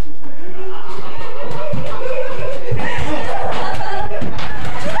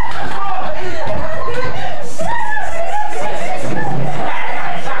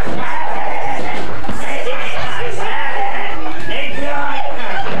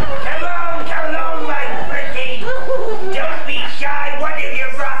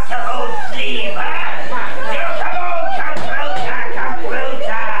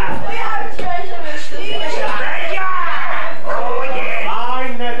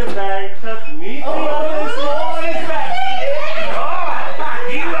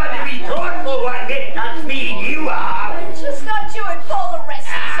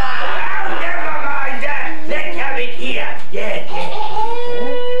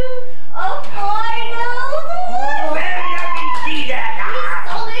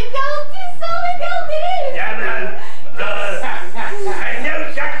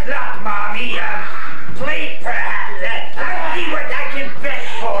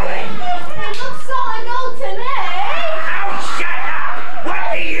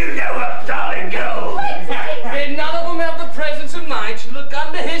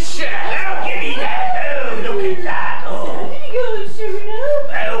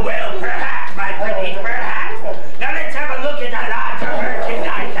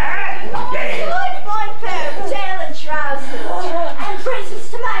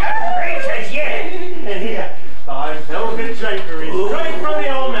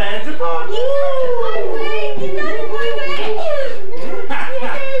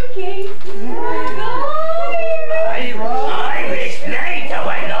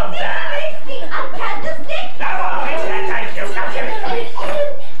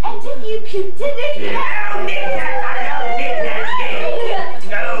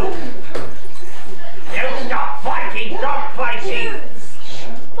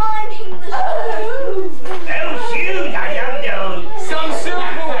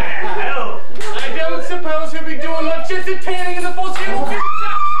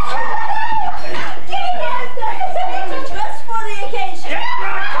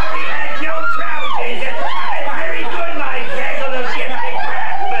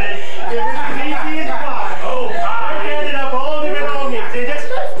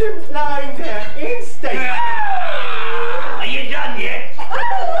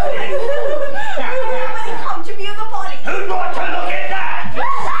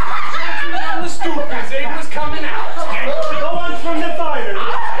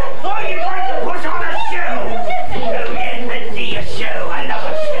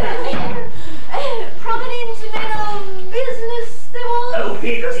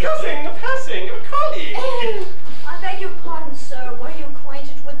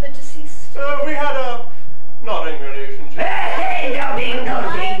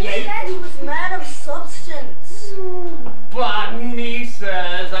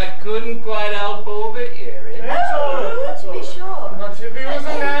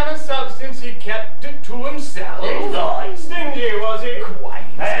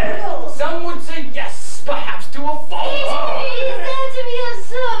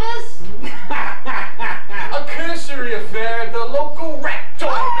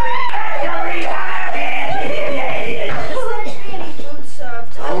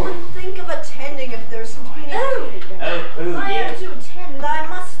to attend. I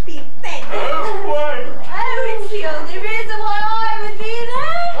must be fed.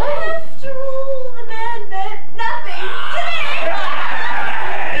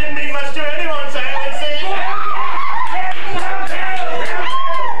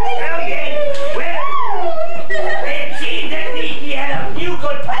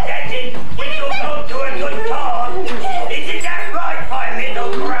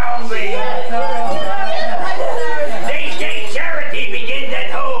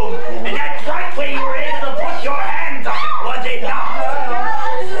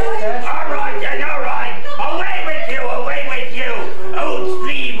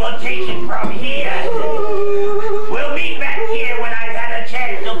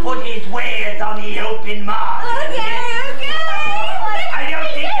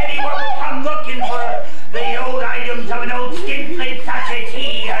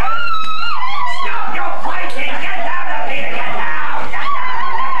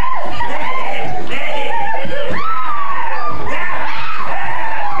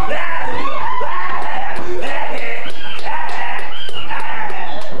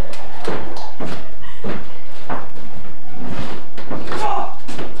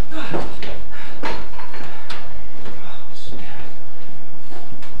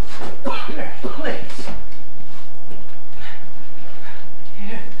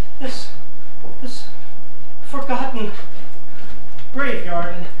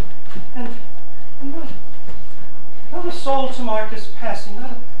 graveyard, and not a soul to mark his passing,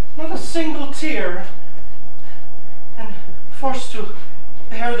 not a single tear, and forced to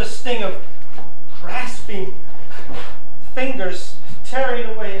bear the sting of grasping fingers tearing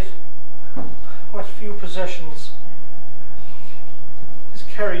away at what few possessions is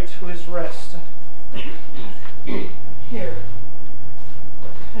carried to his rest. And here,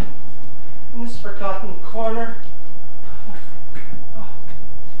 in this forgotten corner.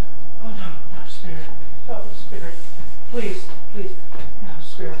 Oh no, Spirit. Oh, Spirit. Please, no,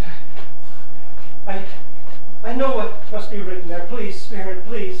 Spirit. I know what must be written there. Please, Spirit,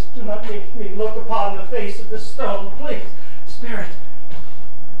 please, do not make me look upon the face of this stone. Please, Spirit.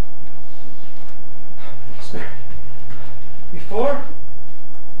 Spirit. Before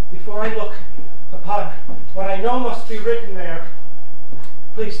I look upon what I know must be written there,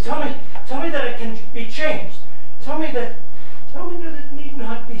 please tell me that it can be changed. Tell me that it need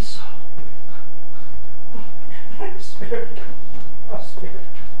not be so. Spirit. Oh, Spirit.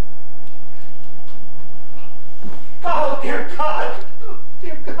 Oh, dear God.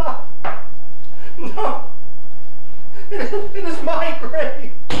 Dear God. No. It is my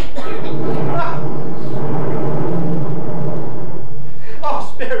grave.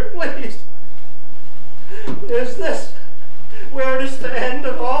 Oh, Spirit, please. Is this where it is to end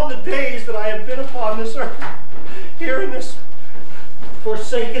of all the days that I have been upon this earth? Here in this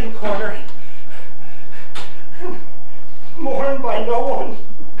forsaken corner, mourned by no one,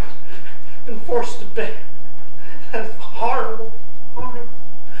 and forced to bear that horrible.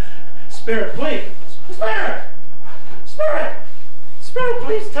 Spirit, please. Spirit,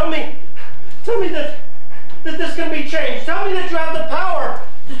 please tell me that this can be changed. Tell me that you have the power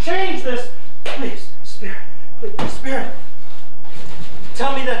to change this. Please, Spirit, please, Spirit.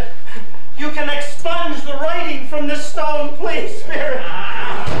 Tell me that you can expunge the writing from this stone, please, Spirit.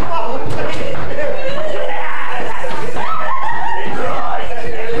 Oh, please, Spirit.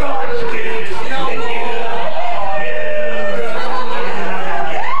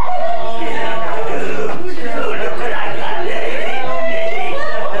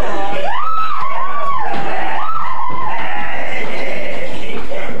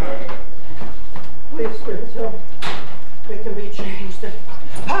 Please, Spirit, tell me it can be changed.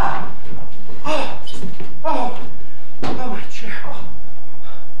 Oh, my chair. Oh.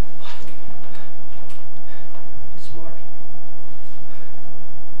 It's marked.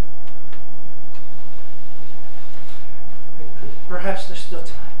 Perhaps there's still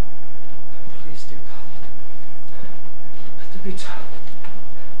time. Please, dear God. Let there be time.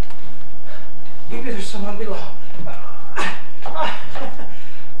 Maybe there's someone below.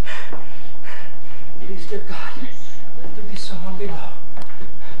 Please, dear God. Let there be someone below.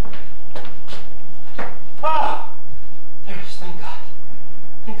 Ah! There is, thank God.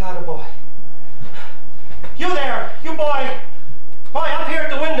 Thank God, a boy. You there! You boy! Boy, up here at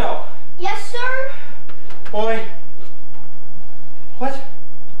the window! Yes, sir? Boy. What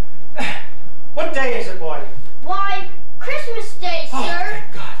day is it, boy? Why, Christmas Day, sir. Oh,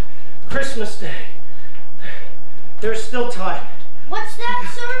 thank God. Christmas Day. There's still time. What's that,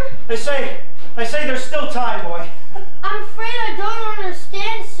 sir? I say there's still time, boy. I'm afraid I don't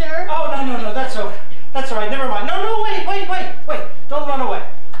understand, sir. Oh, no, that's all right, never mind. No, wait, don't run away.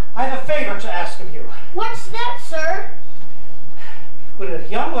 I have a favor to ask of you. What's that, sir? Would a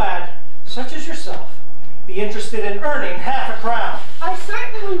young lad, such as yourself, be interested in earning half a crown? I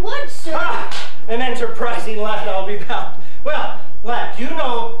certainly would, sir. Ah, an enterprising lad, I'll be bound. Well, lad, do you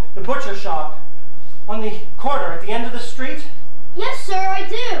know the butcher shop on the corner at the end of the street? Yes, sir, I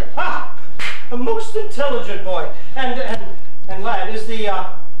do. Ah, a most intelligent boy. And lad, is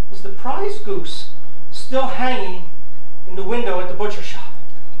the prize goose still hanging in the window at the butcher shop?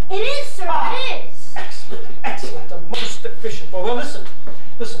 It is, sir, it is. Excellent, a most efficient boy. Well, listen,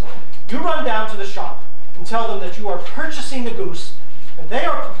 you run down to the shop and tell them that you are purchasing the goose, and they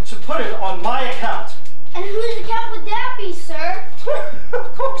are to put it on my account. And whose account would that be, sir?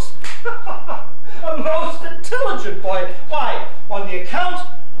 Of course, a most intelligent boy. Why, on the account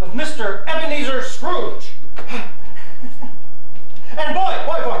of Mr. Ebenezer Scrooge. And boy.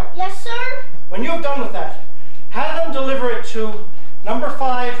 Yes, sir? When you have done with that, have them deliver it to number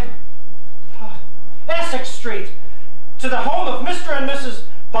 5 Essex Street, to the home of Mr. and Mrs.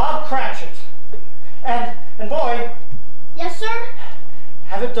 Bob Cratchit. And boy. Yes, sir?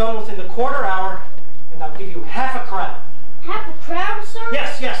 Have it done within the quarter hour, and I'll give you half a crown. Half a crown, sir?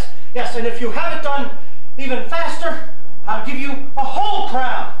 Yes, and if you have it done even faster, I'll give you a whole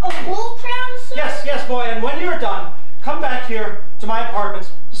crown. A whole crown, sir? Yes, boy, and when you're done, come back here to my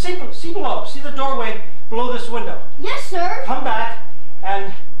apartments. See below, see the doorway below this window. Yes, sir. Come back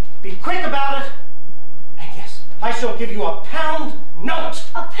give you a £1 note.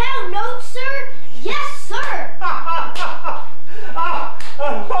 A £1 note, sir? Yes, sir.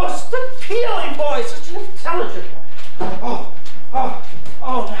 A most appealing boy, such an intelligent one. Now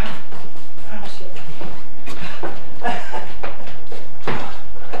I must get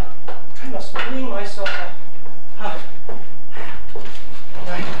I must clean myself up.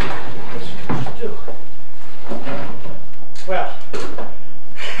 What to do? Well,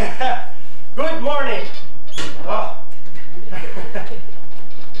 good morning.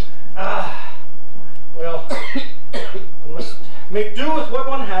 Well, one must make do with what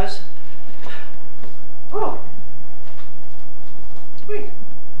one has. Oh. Wait.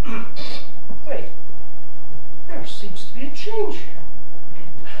 Wait. There seems to be a change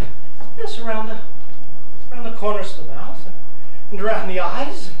here. Yes, around the corners of the mouth and around the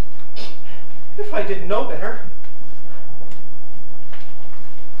eyes. If I didn't know better,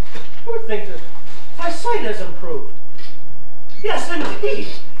 I would think that my sight has improved. Yes, indeed,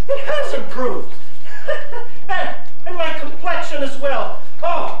 it has improved. and my complexion as well.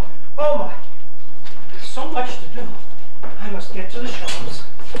 Oh my. There's so much to do. I must get to the shops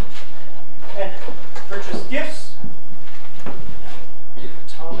and purchase gifts for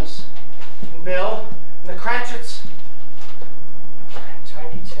Thomas and Bill and the Cratchits and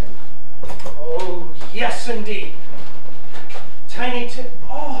Tiny Tim. Oh, yes, indeed. Tiny Tim.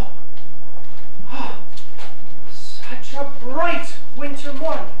 Oh, such a bright winter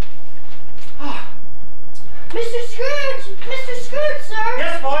morning. Mr. Scrooge! Mr. Scrooge, sir!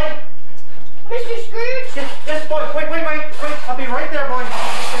 Yes, boy? Mr. Scrooge? Yes, boy. Wait. I'll be right there, boy.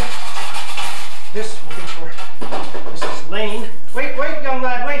 This will be for Mrs. Lane. Wait, young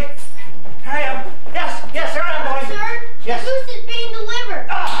lad, wait. Here I am. Yes, here I am, boy. Sir, yes. the goose is being delivered.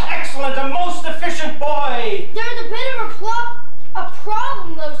 Excellent, a most efficient boy. There's a bit of a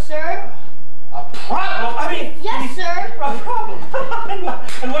problem, though, sir. A problem? Yes, sir. A problem?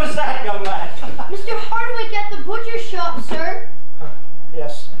 And what is that, young lad? Mr. Hardwick at the butcher shop, sir.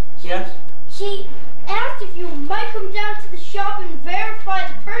 Yes. He asked if you might come down to the shop and verify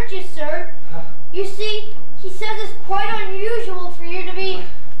the purchase, sir. You see, he says it's quite unusual for you to be,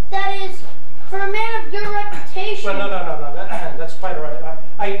 that is, for a man of your reputation. Well, no. That's quite all right.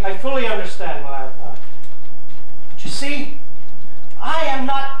 I fully understand, lad. But you see, I am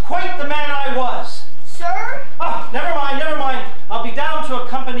not quite the man I was. Sir? Never mind. I'll be down to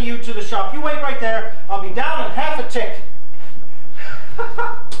accompany you to the shop. You wait right there. I'll be down in half a tick.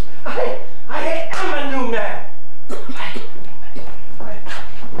 I am a new man.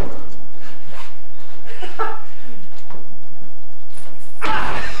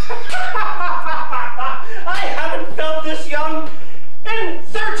 I haven't felt this young in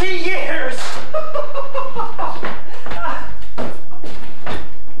 30 years.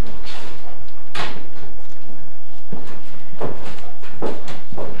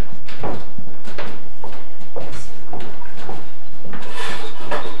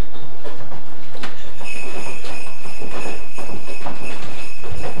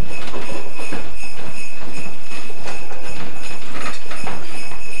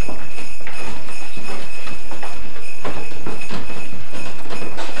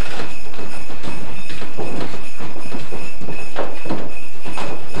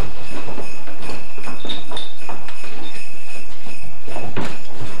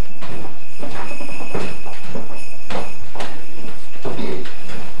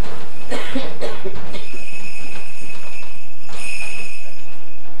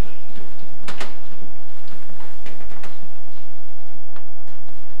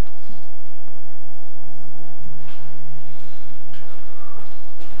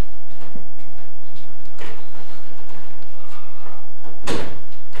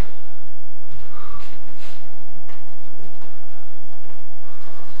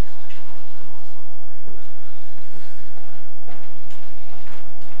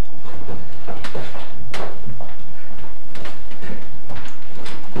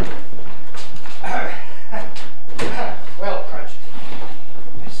 Well, Crunch,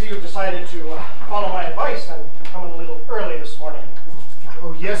 I see you've decided to follow my advice and come in a little early this morning.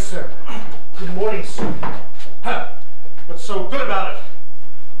 Oh, yes, sir. Good morning, sir. What's so good about it?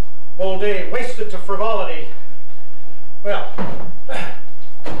 All day wasted to frivolity. Well, I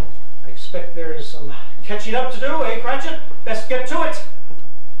expect there's some catching up to do, eh, Cratchit? Best get to it.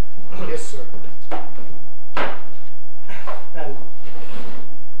 Yes, sir. And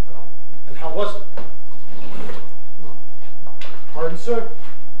how was it? Pardon, sir?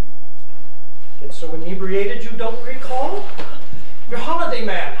 Get so inebriated you don't recall? Your holiday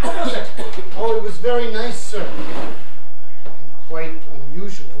man, how was it? Oh, it was very nice, sir. And quite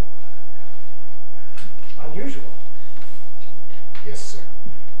unusual. Unusual?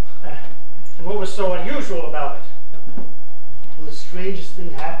 was so unusual about it? Well, the strangest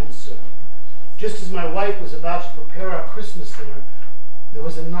thing happened, sir. Just as my wife was about to prepare our Christmas dinner, there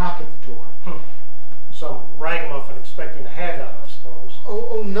was a knock at the door. Some ragamuffin expecting a handout, I suppose.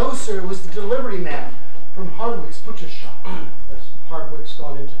 Oh, no, sir. It was the delivery man from Hardwick's butcher shop. Has Hardwick's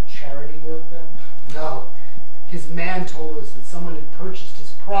gone into charity work then? No. His man told us that someone had purchased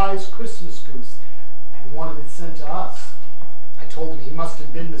his prized Christmas goose and wanted it sent to us. I told him he must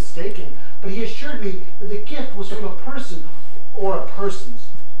have been mistaken, but he assured me that the gift was from a person or persons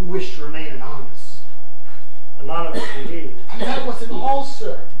who wished to remain anonymous. Anonymous indeed. And that wasn't all,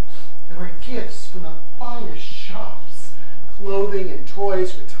 sir. There were gifts from the finest shops, clothing and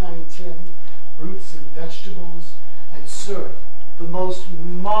toys for Tiny Tim, fruits and vegetables, and, sir, the most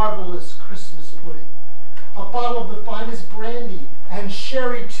marvelous Christmas pudding. A bottle of the finest brandy, and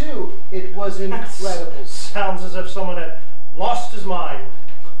sherry too. It was incredible. Sounds as if someone had lost his mind.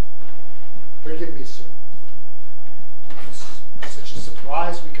 Forgive me, sir. Such a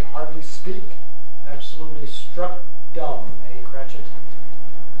surprise we could hardly speak. Absolutely struck dumb, eh, Cratchit?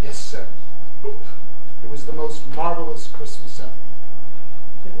 Yes, sir. It was the most marvelous Christmas ever.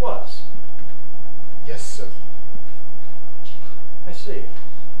 It was. Yes, sir. I see. It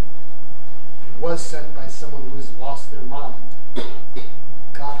was sent by someone who has lost their mind.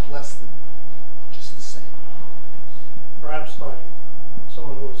 God bless them, just the same. Perhaps by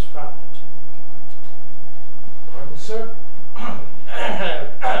someone who has found it. Pardon, sir?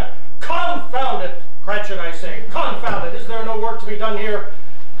 Confound it, Cratchit, I say. Confound it. Is there no work to be done here?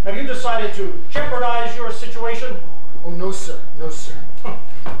 Have you decided to jeopardize your situation? Oh, no, sir. No, sir.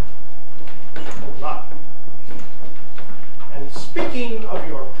 Not. And speaking of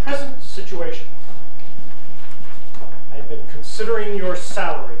your present situation, I've been considering your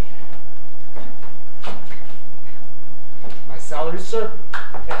salary. My salary, sir?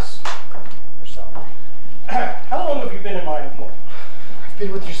 Yes, your salary. How long have you been in my employ? I've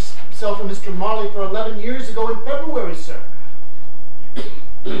been with yourself and Mr. Marley for 11 years ago in February, sir.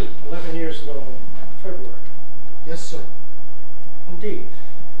 11 years ago in February. Yes, sir. Indeed.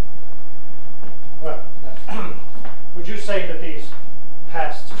 Well, would you say that these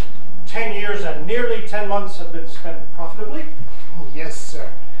past 10 years and nearly 10 months have been spent profitably? Oh, yes,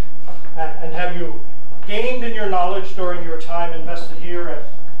 sir. And have you gained in your knowledge during your time invested here at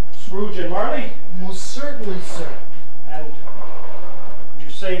Scrooge and Marley? Most certainly, sir. And would you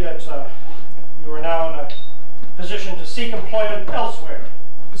say that you are now in a position to seek employment elsewhere?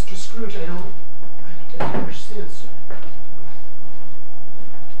 Mr. Scrooge, I don't understand, sir.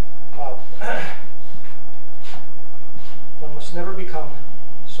 One must never become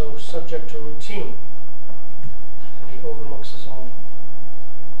so subject to routine that he overlooks his own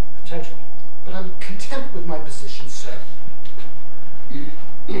potential. But I'm content with my position, sir.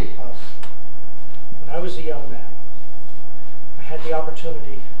 When I was a young man, I had the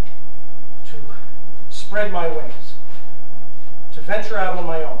opportunity to spread my wings, to venture out on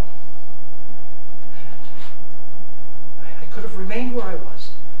my own. And I could have remained where I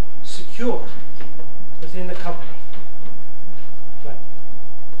was, secure within the company.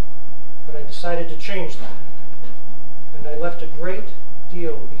 But I decided to change that, and I left a great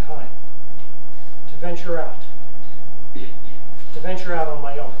deal behind to venture out on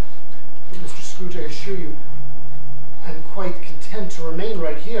my own. But Mr. Scrooge, I assure you, I'm quite content to remain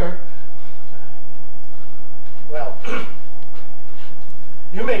right here. Well,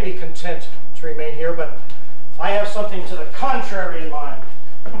 you may be content to remain here, but I have something to the contrary in mind.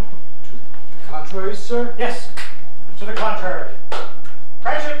 To the contrary, sir? Yes, to the contrary.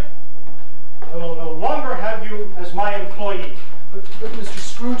 Cratchit, I will no longer have you as my employee. But Mr.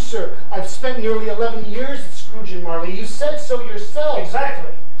 Scrooge, sir, I've spent nearly 11 years at Scrooge and Marley. You said so yourself.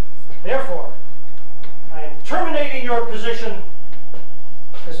 Exactly. Therefore, I am terminating your position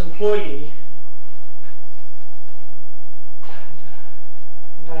as employee,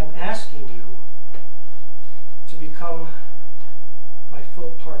 and I am asking you to become my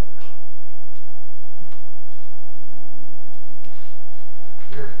full partner.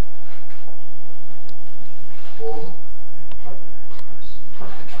 You're full partner. I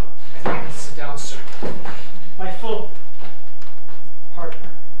think I need to sit down, sir. My full partner.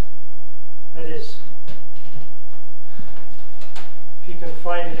 That is, if you can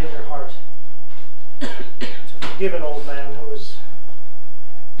find it in your heart to forgive an old man who's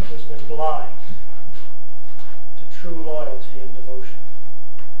been blind to true loyalty and devotion.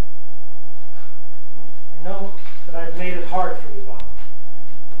 I know that I've made it hard for you, Bob,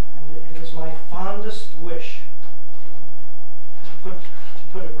 and it is my fondest wish to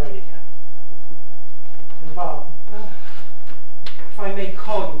put it right again. And Bob, if I may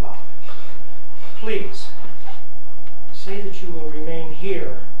call you Bob, please, say that you will remain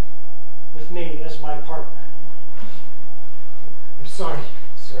here with me as my partner. I'm sorry,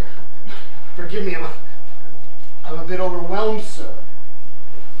 sir. Forgive me, I'm a bit overwhelmed, sir.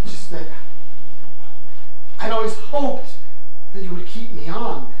 Just that I'd always hoped that you would keep me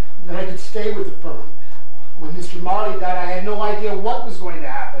on, that I could stay with the firm. When Mr. Marley died, I had no idea what was going to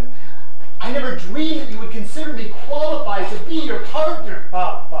happen. I never dreamed that you would consider me qualified to be your partner.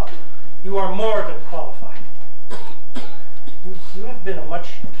 Bob, you are more than qualified. You have been a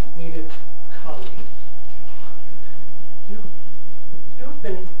much needed colleague. You've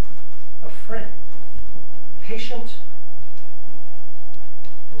been a friend, patient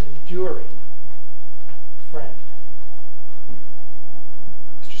and enduring friend.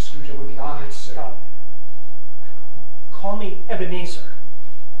 Mr. Scrooge, I would be honored, sir. Stop. Call me Ebenezer.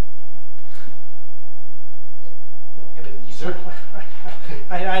 Ebenezer?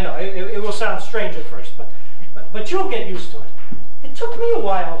 I know, it will sound strange at first, but you'll get used to it. It took me a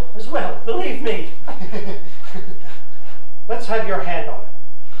while as well, believe me. Let's have your hand on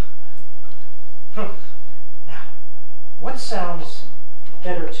it. Now, what sounds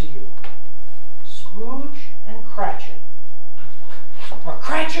better to you? Scrooge and Cratchit? Or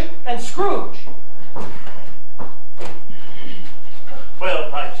Cratchit and Scrooge?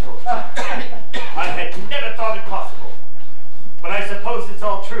 Well, by George, I had never thought it possible, but I suppose it's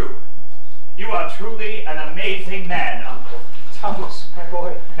all true. You are truly an amazing man, Uncle. Thomas, my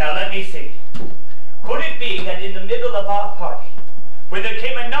boy. Now let me see. Could it be that in the middle of our party, when there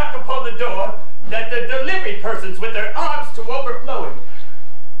came a knock upon the door, that the delivery persons with their arms to overflowing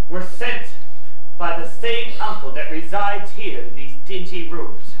were sent by the same uncle that resides here in these dingy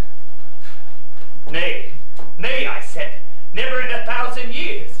rooms? Nay, I said, never in 1,000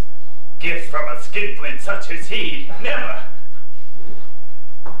 years. Gifts from a skinflint such as he, never.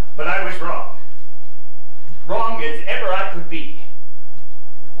 But I was wrong. Wrong as ever I could be.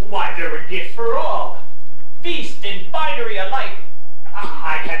 Why, there were gifts for all. Feast and finery alike.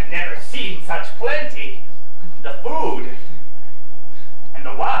 I had never seen such plenty. The food. And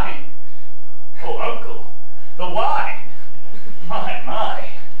the wine. Oh, Uncle, the wine. My.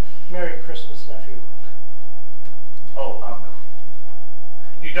 Merry Christmas, nephew. Oh, Uncle.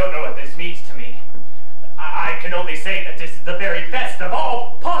 You don't know what this means to me. I can only say that this is the very best of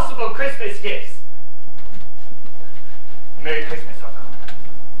all possible Christmas gifts. Merry Christmas, Uncle.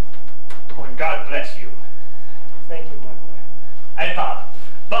 Oh, and God bless you. Thank you, my boy. And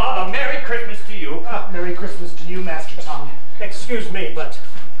Bob, a Merry Christmas to you. Merry Christmas to you, Master Tom. Excuse me, but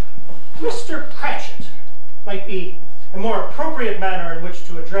Mr. Cratchit might be a more appropriate manner in which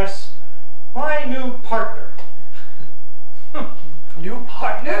to address my new partner. New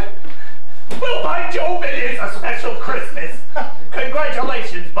partner? Well, by Jove, it is a special Christmas.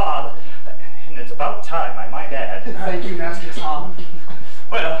 Congratulations, Bob. And it's about time, I might add. Thank you, Master Tom.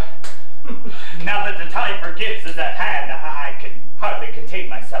 Well, now that the time for gifts is at hand, I can hardly contain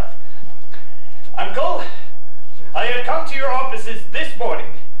myself. Uncle, I have come to your offices this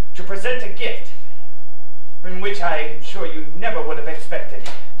morning to present a gift, in which I'm sure you never would have expected.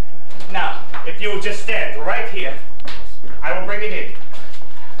 Now, if you will just stand right here, I will bring it in.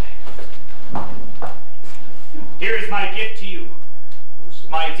 Here is my gift to you,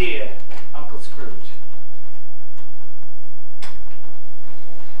 my dear Uncle Scrooge.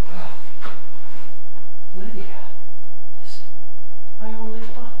 Lydia, is my only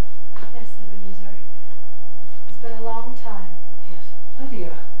love. Yes, Ebenezer. It's been a long time. Yes,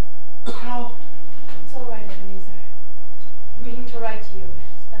 Lydia, how? It's all right, Ebenezer. I'm meaning to write to you.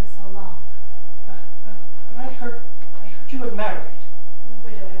 It's been so long. But I heard you had married. I'm a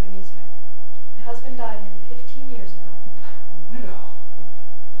widow, Ebenezer. My husband died nearly 15 years ago. A widow?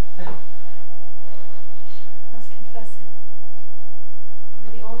 Then I must confess it. You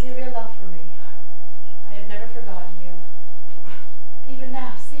were the only real love for me. I have never forgotten you. Even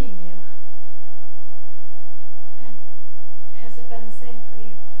now, seeing you. And has it been the same for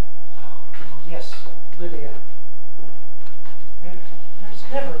you? Oh, yes, Lydia. There's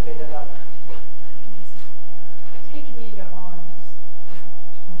never been another. Take me in your arms.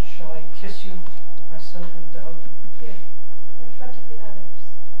 Shall I kiss you, my silver dove? Here, in front of the others.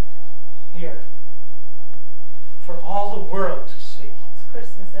 Here. For all the world to see. It's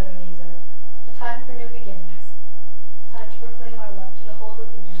Christmas, Ebenezer. A time for new beginnings. A time to proclaim our love to the whole of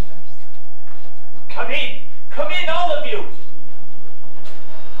the universe. Come in, all of you.